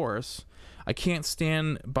governing force. I can't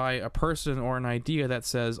stand by a person or an idea that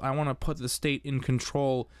says, I want to put the state in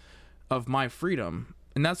control of my freedom.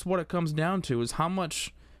 And that's what it comes down to, is how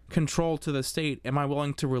much control to the state am I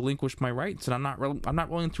willing to relinquish my rights? And I'm not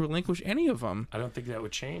willing to relinquish any of them. I don't think that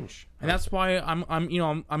would change. And that's why I'm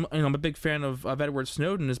a big fan of Edward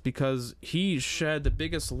Snowden, is because he shed the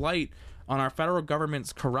biggest light on our federal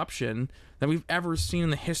government's corruption that we've ever seen in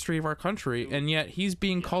the history of our country, and yet he's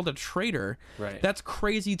being called a traitor. Right. That's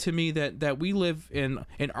crazy to me that we live in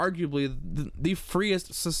arguably the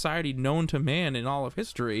freest society known to man in all of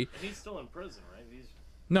history. And he's still in prison, right?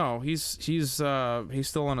 No, he's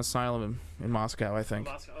still on asylum in Moscow, I think.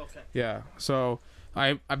 Moscow, okay. Yeah. So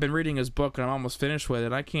I've been reading his book, and I'm almost finished with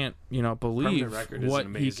it. I can't believe what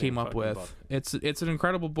he came up with. Book. It's an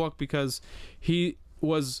incredible book, because he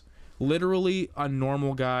was literally a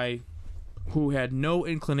normal guy who had no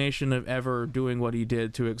inclination of ever doing what he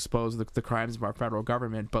did to expose the crimes of our federal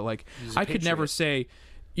government. But, like, I could never say...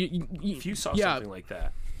 if you saw something like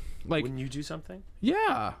that, like, wouldn't you do something?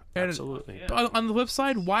 Yeah. Absolutely. And on the flip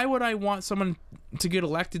side, why would I want someone to get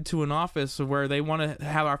elected to an office where they want to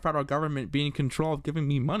have our federal government be in control of giving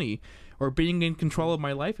me money or being in control of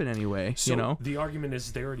my life in any way? So the argument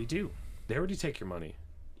is they already do. They already take your money,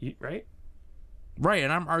 right? Right,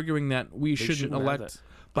 and I'm arguing that we shouldn't elect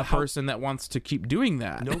a person that wants to keep doing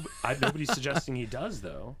that. No, nobody's suggesting he does,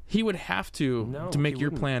 though. He would have to make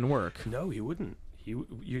your plan work. No, he wouldn't.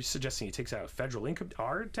 You're suggesting he takes out federal income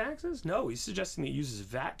taxes? No, he's suggesting he uses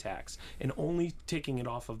VAT tax and only taking it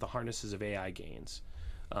off of the harnesses of AI gains.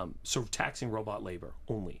 So taxing robot labor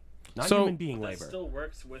only, not human being labor. Still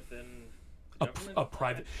works within a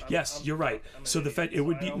private. Yes, you're right. So the Fed, it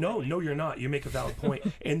would be no, you're not. You make a valid point.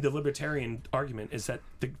 And the libertarian argument is that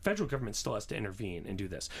the federal government still has to intervene and do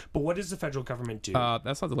this. But what does the federal government do?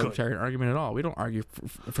 That's not the libertarian argument at all. We don't argue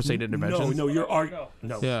for state intervention. No, you're arguing.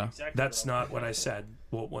 No, yeah, exactly that's not what I said.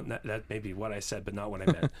 Well, that may be what I said, but not what I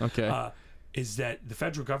meant. Okay, is that the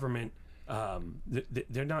federal government?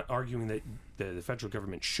 They're not arguing that the federal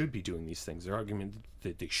government should be doing these things. They're arguing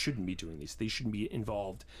that they shouldn't be doing these. They shouldn't be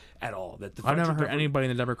involved at all. That the I've never heard anybody in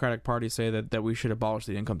the Democratic Party say that we should abolish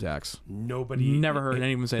the income tax. Never heard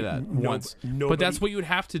anyone say that once. But that's what you would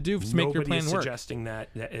have to do to make your plan work. Nobody's suggesting that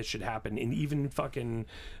it should happen, and even fucking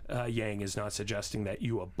Yang is not suggesting that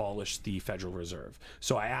you abolish the Federal Reserve.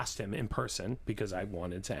 So I asked him in person, because I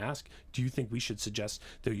wanted to ask, do you think we should suggest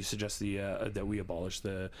that that we abolish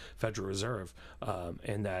the Federal Reserve,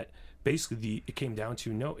 and that basically it came down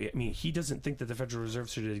to no. I mean, he doesn't think that the Federal Reserve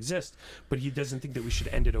should exist, but he doesn't think that we should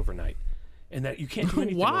end it overnight. and that you can't do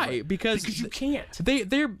anything. Why? Over it. Because you can't.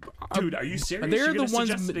 They're Dude, are you serious? They're You're the ones.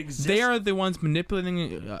 suggest it exists? They are the ones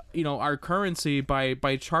manipulating, our currency by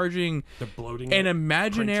charging They're bloating an it,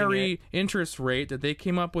 imaginary interest rate that they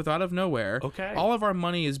came up with out of nowhere. Okay. All of our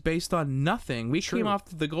money is based on nothing. We came off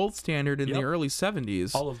the gold standard in the early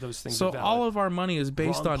 70s. All of those things. So are valid. all of our money is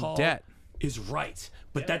based Ron on Paul debt. Is right,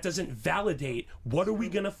 but that doesn't validate what are we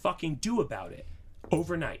gonna fucking do about it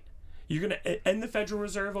overnight. You're gonna end the Federal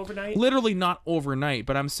Reserve overnight? Literally not overnight,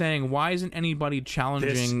 but I'm saying, why isn't anybody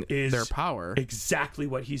challenging This is their power? Exactly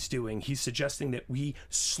what he's doing. He's suggesting that we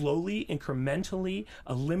slowly, incrementally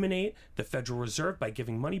eliminate the Federal Reserve by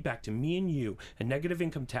giving money back to me and you, a negative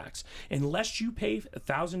income tax. Unless you pay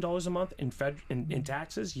 $1,000 a month in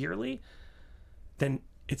taxes yearly, then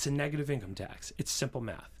it's a negative income tax. It's simple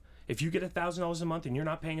math. If you get $1,000 a month and you're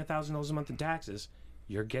not paying $1,000 a month in taxes,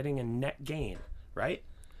 you're getting a net gain, right?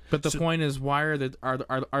 But the point is, why are the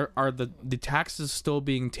taxes still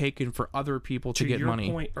being taken for other people to get money? To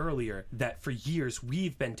your point earlier, that for years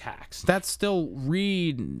we've been taxed. That's still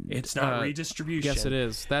It's not redistribution. Yes, it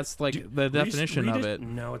is. That's like the definition of it.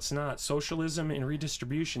 No, it's not. Socialism and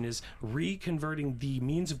redistribution is reconverting the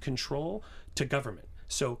means of control to government.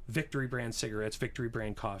 So Victory brand cigarettes, Victory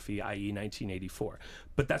brand coffee, i.e. 1984.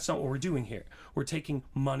 But that's not what we're doing here. We're taking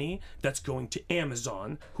money that's going to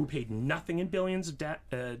Amazon, who paid nothing in billions of debt,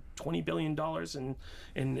 $20 billion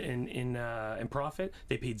in profit.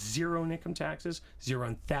 They paid zero in income taxes, zero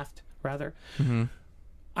in theft, rather. Mm-hmm.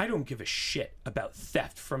 I don't give a shit about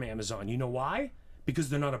theft from Amazon. You know why? Because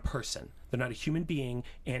they're not a person. They're not a human being,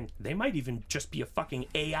 and they might even just be a fucking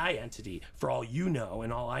AI entity for all you know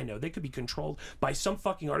and all I know. They could be controlled by some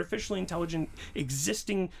fucking artificially intelligent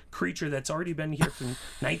existing creature that's already been here from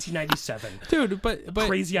 1997. Dude, but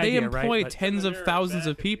crazy they idea, employ right? tens of thousands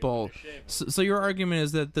of people. So your argument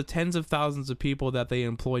is that the tens of thousands of people that they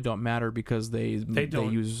employ don't matter because they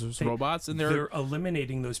use robots, and they're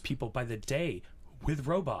eliminating those people by the day with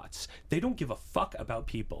robots. They don't give a fuck about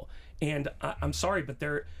people. And I'm sorry, but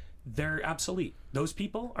they're obsolete. Those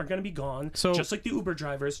people are going to be gone, so, just like the Uber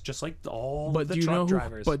drivers, just like all the truck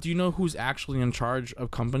drivers. But do you know who's actually in charge of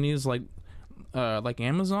companies like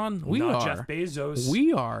Amazon? We Not are. Jeff Bezos.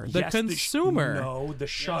 We are. The yes, consumer. The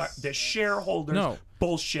shareholders. No.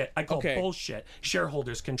 Bullshit. I call bullshit.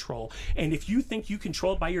 Shareholders control. And if you think you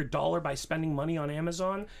control by your dollar by spending money on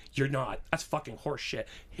Amazon, you're not. That's fucking horse shit.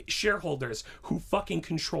 Shareholders who fucking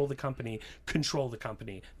control the company.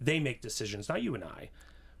 They make decisions, not you and I.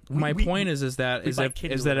 My point is that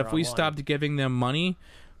if we stopped giving them money,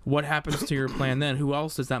 what happens to your plan then? Who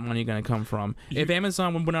else is that money going to come from? If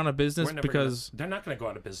Amazon went out of business they're not going to go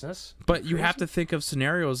out of business. But you have to think of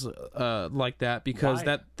scenarios like that because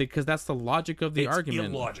that's the logic of the argument.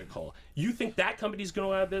 It's illogical. You think that company's going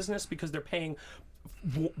to go out of business because they're paying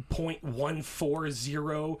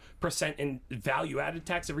 0.140% in value-added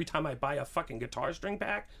tax every time I buy a fucking guitar string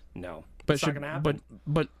pack? No. It's not going to happen.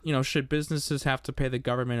 But should businesses have to pay the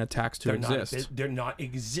government a tax to exist? They're not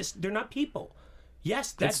people.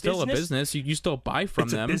 Yes, that's still a business. You still buy from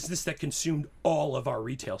them. It's a business that consumed all of our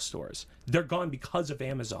retail stores. They're gone because of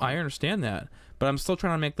Amazon. I understand that, but I'm still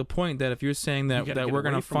trying to make the point that if you're saying that we're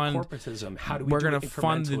going to fund corporatism, how do we're going to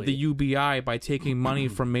fund the UBI by taking money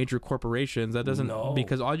from major corporations, that doesn't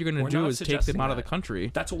because all you're going to do is take them out of the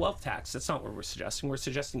country. That's a wealth tax. That's not what we're suggesting. We're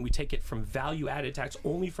suggesting we take it from value-added tax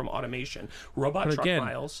only from automation. Truck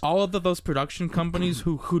miles. All of those production companies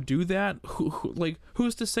who do that,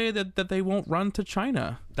 who's to say that they won't run to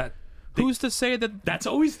China? Who's to say that? That's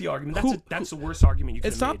always the argument. That's the worst argument you can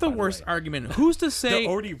make. It's not the worst argument. Who's to say? They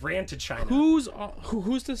already ran to China. Who's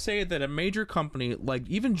to say that a major company like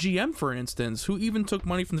even GM, for instance, who even took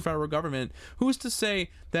money from the federal government, who's to say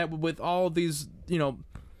that with all of these,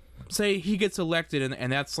 say he gets elected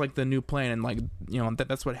and that's like the new plan and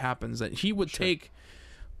that's what happens, that he would take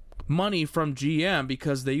money from GM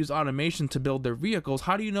because they use automation to build their vehicles?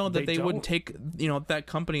 How do you know that they wouldn't take that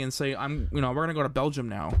company and say we're gonna go to Belgium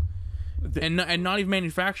now? And not even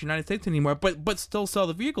manufacture United States anymore, but still sell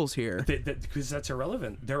the vehicles here. Because that's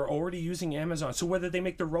irrelevant. They're already using Amazon. So whether they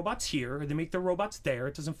make the robots here or they make the robots there,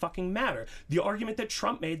 it doesn't fucking matter. The argument that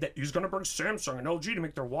Trump made that he's going to bring Samsung and LG to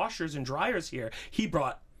make their washers and dryers here, he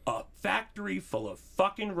brought a factory full of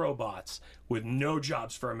fucking robots with no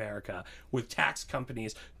jobs for America, with tax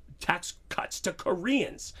cuts to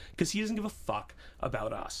Koreans, because he doesn't give a fuck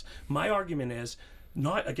about us. My argument is,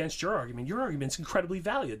 not against your argument. Your argument's incredibly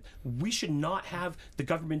valid. We should not have the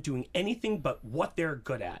government doing anything but what they're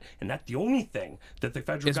good at, and that's the only thing that the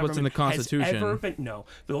federal government what's in the Constitution. has ever been. No,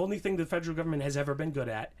 the only thing the federal government has ever been good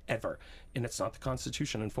at, ever, and it's not the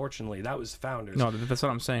Constitution. Unfortunately, that was the founders. No, that's what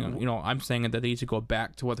I'm saying. You know, I'm saying that they need to go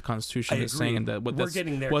back to what the Constitution is saying, and that what,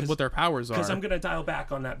 what their powers are. Because I'm going to dial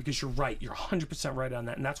back on that, because you're right. You're 100% right on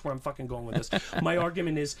that, and that's where I'm fucking going with this. My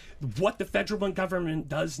argument is what the federal government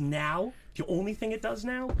does now. The only thing it does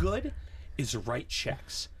now, good, is write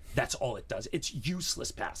checks. That's all it does. It's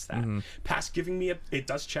useless past that. Past giving me it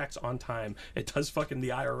does checks on time. It does fucking the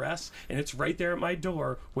IRS, and it's right there at my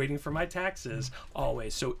door waiting for my taxes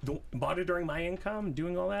always. So monitoring my income,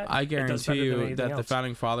 doing all that, I guarantee you that the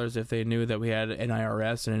founding fathers, if they knew that we had an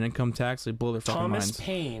IRS and an income tax, they'd blow their fucking minds. Thomas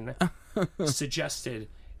Paine suggested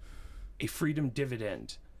a freedom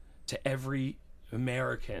dividend to every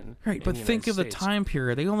American. Right, but think of the time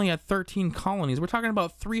period. They only had 13 colonies. We're talking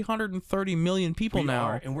about 330 million people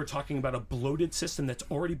now. And we're talking about a bloated system that's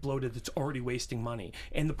already bloated, that's already wasting money.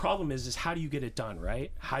 And the problem is how do you get it done,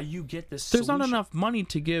 right? How you get this There's solution? not enough money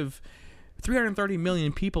to give 330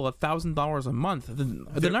 million people $1,000 a month.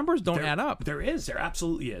 The numbers don't add up. There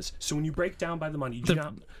absolutely is. So when you break down by the money,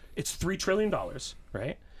 it's $3 trillion,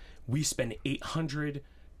 right? We spend $800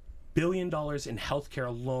 billion in healthcare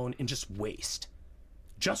alone in just waste.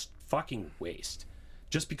 Just fucking waste.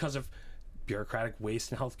 Just because of bureaucratic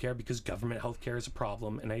waste in healthcare, because government healthcare is a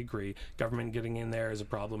problem, and I agree. Government getting in there is a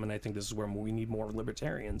problem, and I think this is where we need more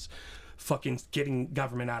libertarians fucking getting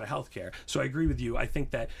government out of healthcare. So I agree with you. I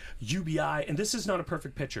think that UBI, and this is not a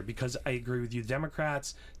perfect picture, because I agree with you,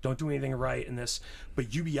 Democrats don't do anything right in this,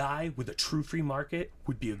 but UBI with a true free market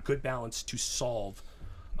would be a good balance to solve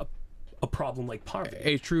a problem like poverty.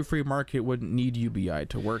 A true free market wouldn't need UBI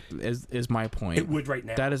to work, is my point. It would right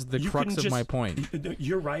now. That is the crux of my point.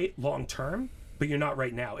 You're right long term, but you're not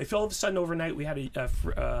right now. If all of a sudden overnight we had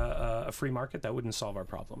a free market, that wouldn't solve our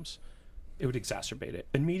problems. It would exacerbate it.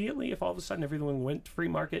 Immediately, if all of a sudden everyone went free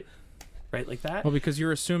market, right, like that. Well, because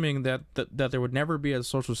you're assuming that there would never be a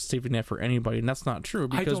social safety net for anybody, and that's not true.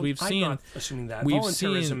 Because I'm not assuming that.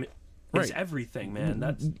 Voluntarism is everything,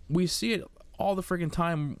 man. We see it all the freaking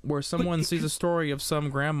time where someone sees a story of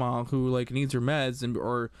some grandma who like needs her meds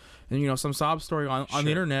or you know, some sob story on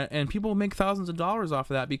the internet, and people make thousands of dollars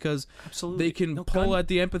off of that because they can pull at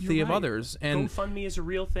the empathy of others. And GoFundMe is a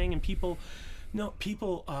real thing, and people I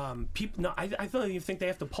don't even think they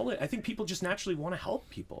have to pull it. I think people just naturally want to help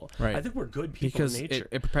people. Right. I think we're good people because in nature.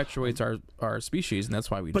 It perpetuates our species, and that's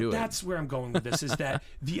why we do it. But that's where I'm going with this, is that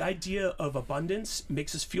the idea of abundance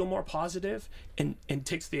makes us feel more positive and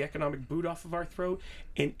takes the economic boot off of our throat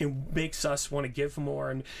and makes us want to give more.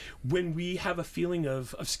 And when we have a feeling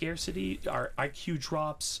of scarcity, our IQ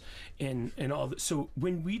drops and all that. So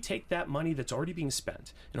when we take that money that's already being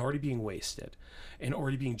spent and already being wasted and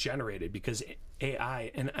already being generated, because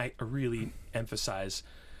AI, and I really emphasize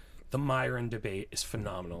the Myron debate is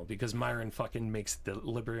phenomenal, because Myron fucking makes the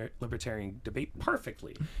libertarian debate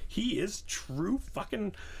perfectly. He is true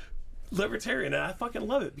fucking libertarian, and I fucking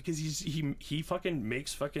love it, because he fucking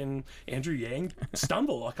makes fucking Andrew Yang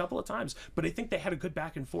stumble a couple of times. But I think they had a good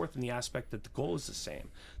back and forth in the aspect that the goal is the same.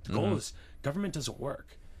 The goal is government doesn't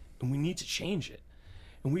work, and we need to change it.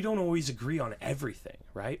 And we don't always agree on everything,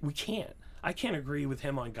 right? We can't. I can't agree with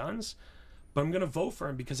him on guns, but I'm going to vote for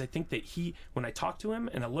him because I think that when I talk to him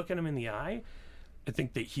and I look at him in the eye, I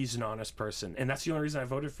think that he's an honest person. And that's the only reason I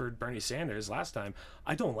voted for Bernie Sanders last time.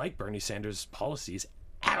 I don't like Bernie Sanders' policies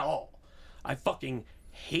at all. I fucking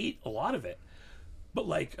hate a lot of it. But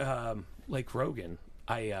like Rogan,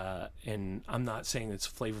 and I'm not saying it's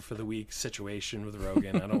flavor for the week situation with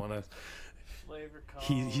Rogan. I don't want to. Flavor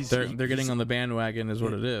they're getting on the bandwagon, is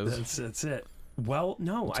what it is. That's it. Well,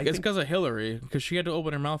 no, it's because of Hillary, because she had to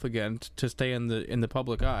open her mouth again to stay in the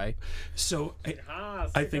public eye. So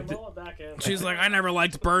I think that she's like, I never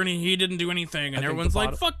liked Bernie. He didn't do anything, and everyone's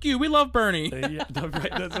like, "Fuck you, we love Bernie." Yeah,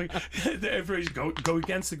 right. That's like everybody's go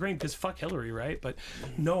against the grain because fuck Hillary, right? But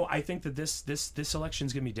no, I think that this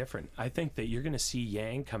election's gonna be different. I think that you're gonna see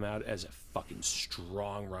Yang come out as a fucking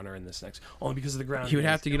strong runner in this next, only because of the ground. He would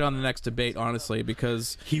have to get on the next debate, honestly,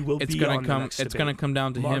 because he will. It's gonna come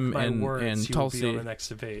down to him and Tulsi. On the next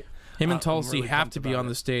debate. Him and Tulsi really have to be on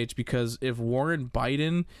the stage, because if Warren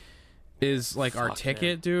Biden is like our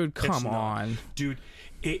ticket, man. Dude, come on. Dude,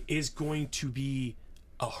 it is going to be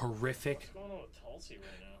a horrific. What's going on with Tulsi right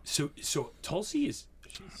now? So Tulsi is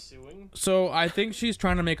she's suing? So I think she's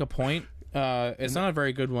trying to make a point. It's not a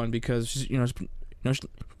very good one, because she's,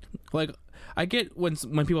 like, I get when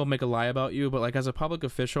people make a lie about you, but like as a public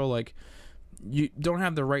official, like you don't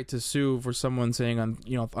have the right to sue for someone saying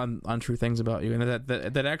untrue things about you, and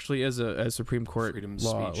that actually is a Supreme Court Freedom of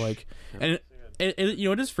law. speech. Like, and it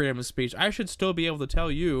it is freedom of speech. I should still be able to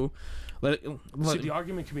tell you. So the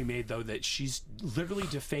argument can be made, though, that she's literally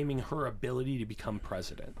defaming her ability to become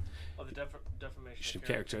president. Oh, the defamation of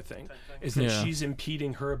character thing is that she's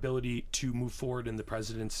impeding her ability to move forward in the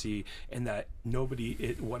presidency, and that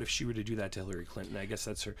what if she were to do that to Hillary Clinton? I guess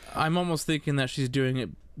that's her. I'm almost thinking that she's doing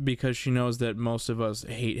it because she knows that most of us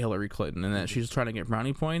hate Hillary Clinton and that she's trying to get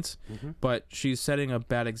brownie points, but she's setting a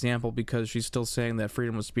bad example because she's still saying that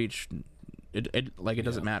freedom of speech it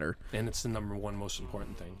doesn't matter, and it's the number one most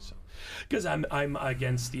important thing. So, because I'm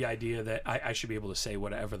against the idea that I should be able to say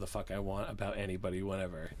whatever the fuck I want about anybody,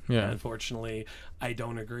 whatever. Yeah. Unfortunately, I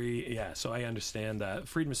don't agree. Yeah. So I understand that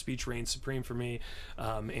freedom of speech reigns supreme for me,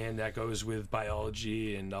 and that goes with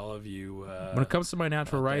biology and all of you. When it comes to my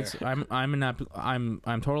natural rights, I'm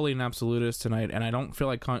totally an absolutist tonight, and I don't feel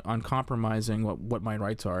like on compromising what my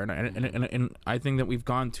rights are, and I think that we've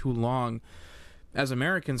gone too long as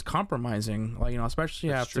Americans compromising,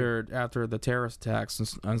 especially after the terrorist attacks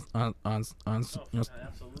on September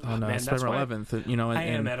 11th. I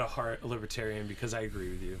am at a heart a libertarian because I agree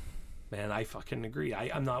with you, man. I fucking agree.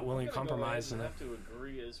 I'm not willing to compromise. I have to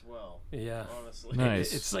agree as well. Yeah, honestly,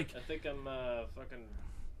 nice. It's like I think I'm fucking.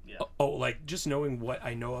 Yeah. Like just knowing what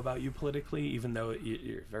I know about you politically, even though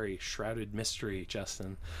you're a very shrouded mystery,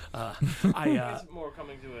 Justin. It's more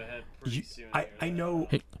coming to a head pretty soon. I know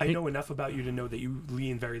enough about you to know that you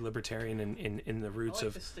lean very libertarian in the roots I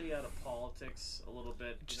like of. to stay out of politics a little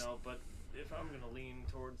bit, but if I'm going to lean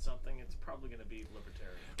towards something, it's probably going to be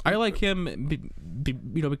libertarian. I like him,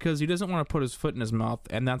 because he doesn't want to put his foot in his mouth,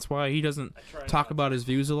 and that's why he doesn't talk about his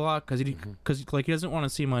views a lot, because he doesn't want to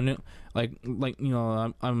seem I'm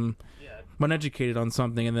uneducated on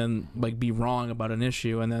something, and then be wrong about an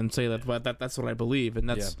issue, and then say that's what I believe, and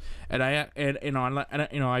that's I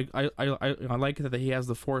like that he has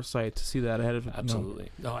the foresight to see that ahead of. Absolutely,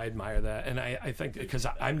 no, I admire that, and I think because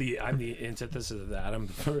I'm the antithesis of that. I'm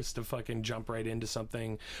the first to fucking jump right into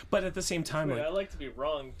something, but at the same time, I like to be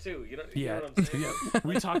wrong too. You know what I'm saying?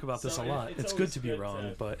 We talk about this a lot. It's good to be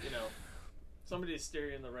wrong, but somebody to steer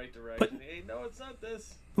you in the right direction. But, hey, no, it's not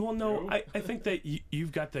this. Well, no, I think that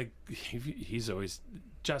you've got he's always,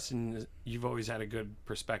 Justin, you've always had a good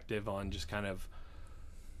perspective on just kind of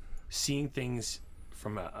seeing things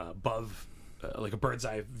from above, like a bird's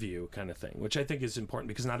eye view kind of thing, which I think is important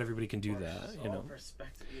because not everybody can do that.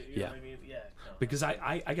 Perspective. You know what I mean? Yeah. No, because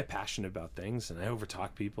I get passionate about things and I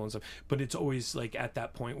overtalk people and stuff, but it's always like at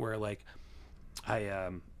that point where like,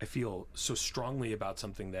 I feel so strongly about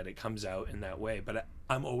something that it comes out in that way, but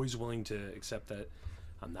I'm always willing to accept that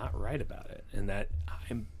I'm not right about it and that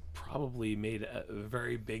I'm probably made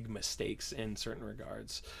very big mistakes in certain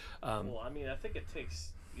regards. Well, I mean, I think it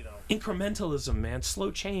takes, incrementalism, man,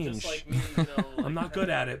 slow change. Just like me, I'm not good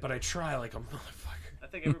at it, but I try like a motherfucker. I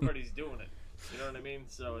think everybody's doing it. You know what I mean?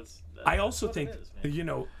 So it's. I also think,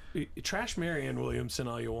 trash Marianne Williamson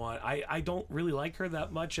all you want. I don't really like her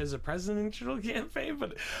that much as a presidential campaign,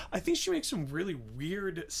 but I think she makes some really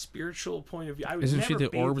weird spiritual point of view. Isn't she the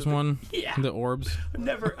orbs one? Yeah. The orbs? I'm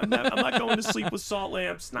not going to sleep with salt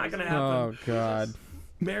lamps. Not going to happen. Oh, God.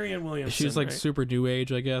 Marianne Williamson. She's like super new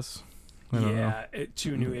age, I guess. I don't know.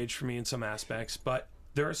 Too new age for me in some aspects, but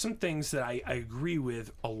there are some things that I agree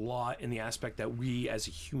with a lot in the aspect that we as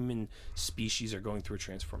a human species are going through a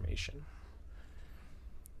transformation.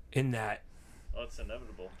 In that, it's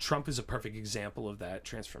inevitable. Trump is a perfect example of that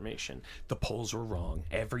transformation. The polls were wrong.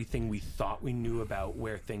 Everything we thought we knew about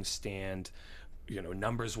where things stand,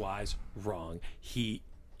 numbers wise, wrong. He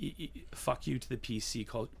fuck you to the PC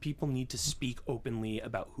cult. People need to speak openly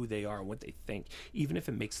about who they are and what they think, even if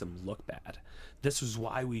it makes them look bad. This is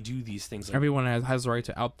why we do these things. Everyone has the right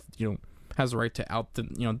to out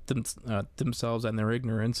themselves and their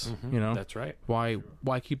ignorance. That's right. Why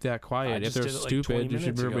keep that quiet? If they're stupid,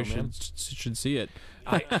 everybody should see it.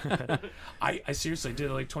 I seriously did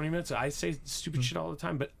it like 20 minutes. I say stupid shit all the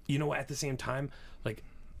time, but at the same time, like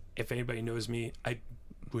if anybody knows me, I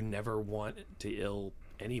would never want to ill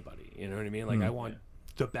anybody. You know what I mean? Like I want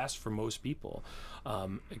the best for most people,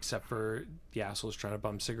 except for the assholes trying to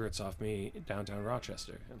bum cigarettes off me downtown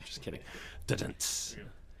Rochester. I'm just kidding.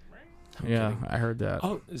 Yeah, I heard that.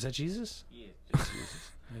 Oh, is that Jesus? Yeah.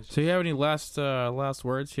 Jesus. So you have any last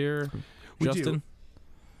words here, Justin?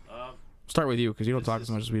 Start with you because you don't talk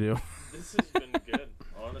as much as we do. This has been good,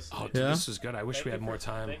 honestly. Oh, dude, this is good. I wish we had more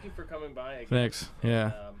time. Thank you for coming by again. Thanks.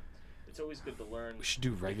 Yeah. It's always good to learn. We should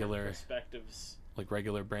do regular perspectives.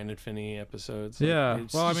 regular Brandon Phinney episodes. Yeah.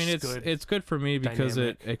 Well, I mean, it's good for me because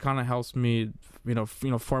it kind of helps me,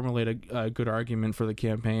 formulate a good argument for the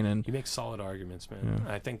campaign. And you make solid arguments, man.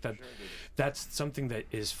 Yeah. I think that's something that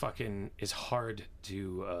is hard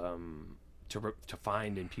to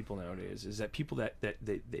find in people nowadays, is that people that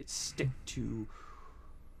stick to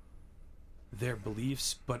their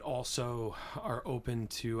beliefs, but also are open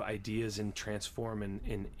to ideas and transform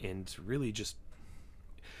and really just,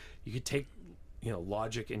 you could take,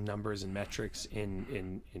 logic and numbers and metrics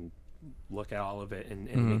and look at all of it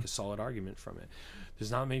and make a solid argument from it.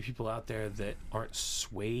 There's not many people out there that aren't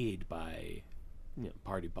swayed by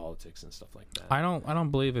party politics and stuff like that. I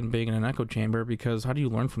don't believe in being in an echo chamber, because how do you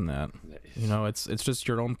learn from that? It's just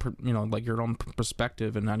your own your own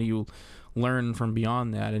perspective, and how do you learn from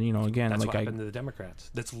beyond that? And again, that's what happened to the Democrats.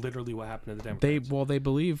 That's literally what happened to the Democrats. They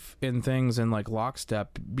believe in things in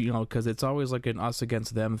lockstep, because it's always like an us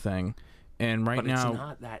against them thing. And now it's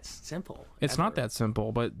not that simple. It's not that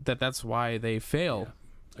simple, but that's why they fail. Yeah.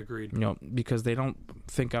 Agreed. Because they don't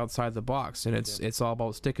think outside the box, and it's all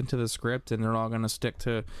about sticking to the script, and they're all going to stick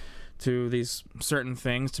to these certain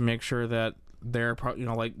things to make sure that their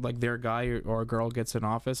their guy or girl gets in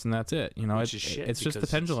office, and that's it. It's just the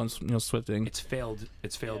pendulum swifting. It's failed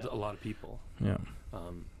a lot of people. Yeah.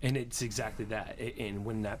 And it's exactly that. And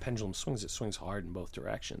when that pendulum swings, it swings hard in both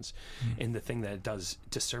directions. Mm-hmm. And the thing that it does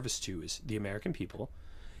disservice to is the American people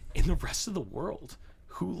and the rest of the world,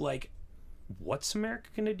 who what's America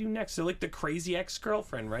gonna do next? They're like the crazy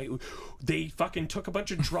ex-girlfriend, right? They fucking took a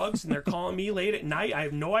bunch of drugs and they're calling me late at night. I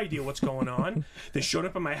have no idea what's going on. They showed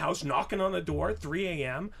up at my house knocking on the door 3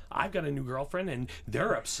 a.m. I've got a new girlfriend and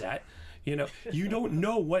they're upset. You don't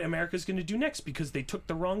know what America's gonna do next, because they took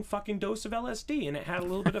the wrong fucking dose of LSD and it had a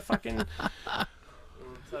little bit of fucking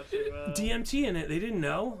DMT in it. They didn't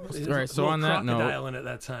know. All right, so on that note, in at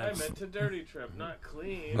that time. I meant to dirty trip, not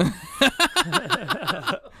clean.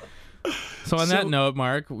 So on that note,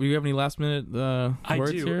 Mark, do you have any last minute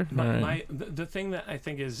words here? The thing that I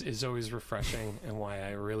think is always refreshing, and why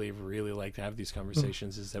I really, really like to have these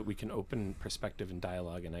conversations, is that we can open perspective and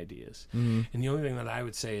dialogue and ideas. Mm-hmm. And the only thing that I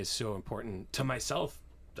would say is so important to myself,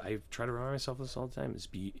 I try to remind myself this all the time, is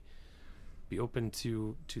be open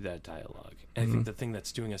to that dialogue. And I think the thing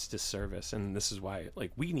that's doing us disservice, and this is why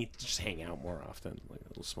we need to just hang out more often,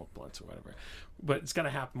 we'll smoke blunts or whatever, but it's got to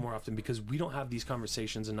happen more often, because we don't have these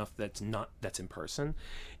conversations enough that's in person.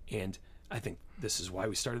 And I think this is why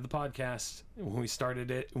we started the podcast. When we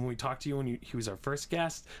started it, when we talked to you, he was our first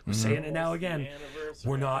guest, we're saying it now again,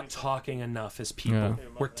 we're not talking enough as people. Yeah.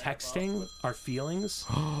 We're texting our feelings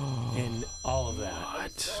and all of that.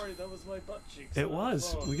 What? Sorry, that was my butt cheeks. It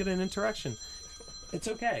was. We get an interaction. It's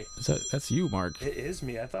okay. That's you, Mark. It is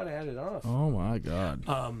me. I thought I had it off. Oh my god.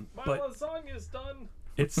 My lasagna's done.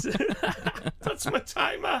 It's that's my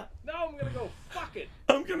timer. Now I'm gonna go fuck it.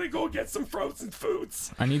 I'm gonna go get some frozen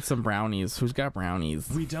foods. I need some brownies. Who's got brownies?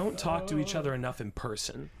 We don't talk to each other enough in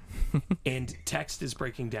person, and text is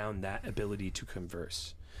breaking down that ability to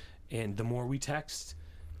converse. And the more we text,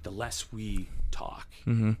 the less we talk,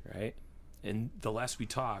 right? And the less we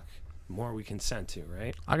talk, the more we consent to,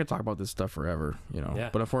 right? I could talk about this stuff forever, Yeah.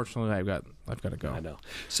 But unfortunately, I've got to go. I know.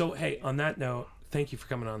 So hey, on that note, thank you for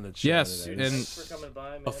coming on the show. Yes, today. and thanks for coming by,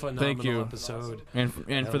 man. A phenomenal episode. Awesome.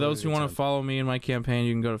 And for those who want to follow me in my campaign,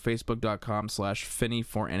 you can go to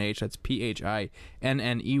facebook.com/Phinney4NH. That's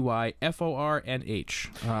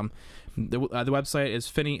PHINNEYFORNH. The website is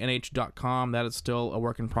phinneynh.com. That is still a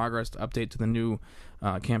work in progress to update to the new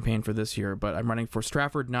campaign for this year. But I'm running for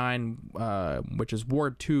Stratford 9, which is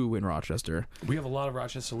Ward 2 in Rochester. We have a lot of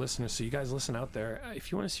Rochester listeners, so you guys listen out there.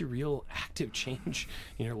 If you want to see real active change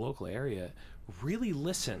in your local area, really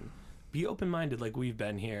listen. Be open-minded like we've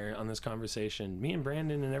been here on this conversation. Me and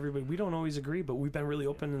Brandon and everybody, we don't always agree, but we've been really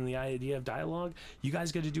open in the idea of dialogue. You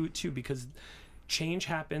guys got to do it too, because change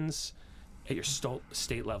happens at your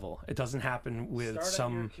state level. It doesn't happen with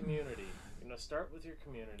Start at your community. Start with your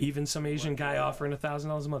community. Even some Asian guy offering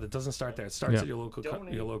 $1,000 a month. It doesn't start there. It starts at your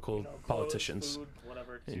local politicians. Food,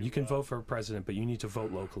 whatever, and you can vote for a president, but you need to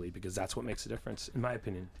vote locally, because that's what makes a difference, in my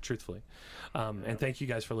opinion, truthfully. And thank you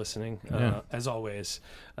guys for listening. As always,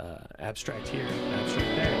 abstract here,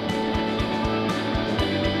 abstract there.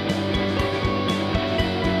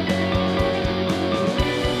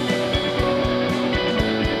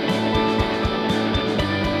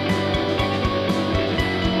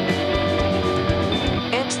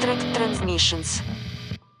 Transmissions.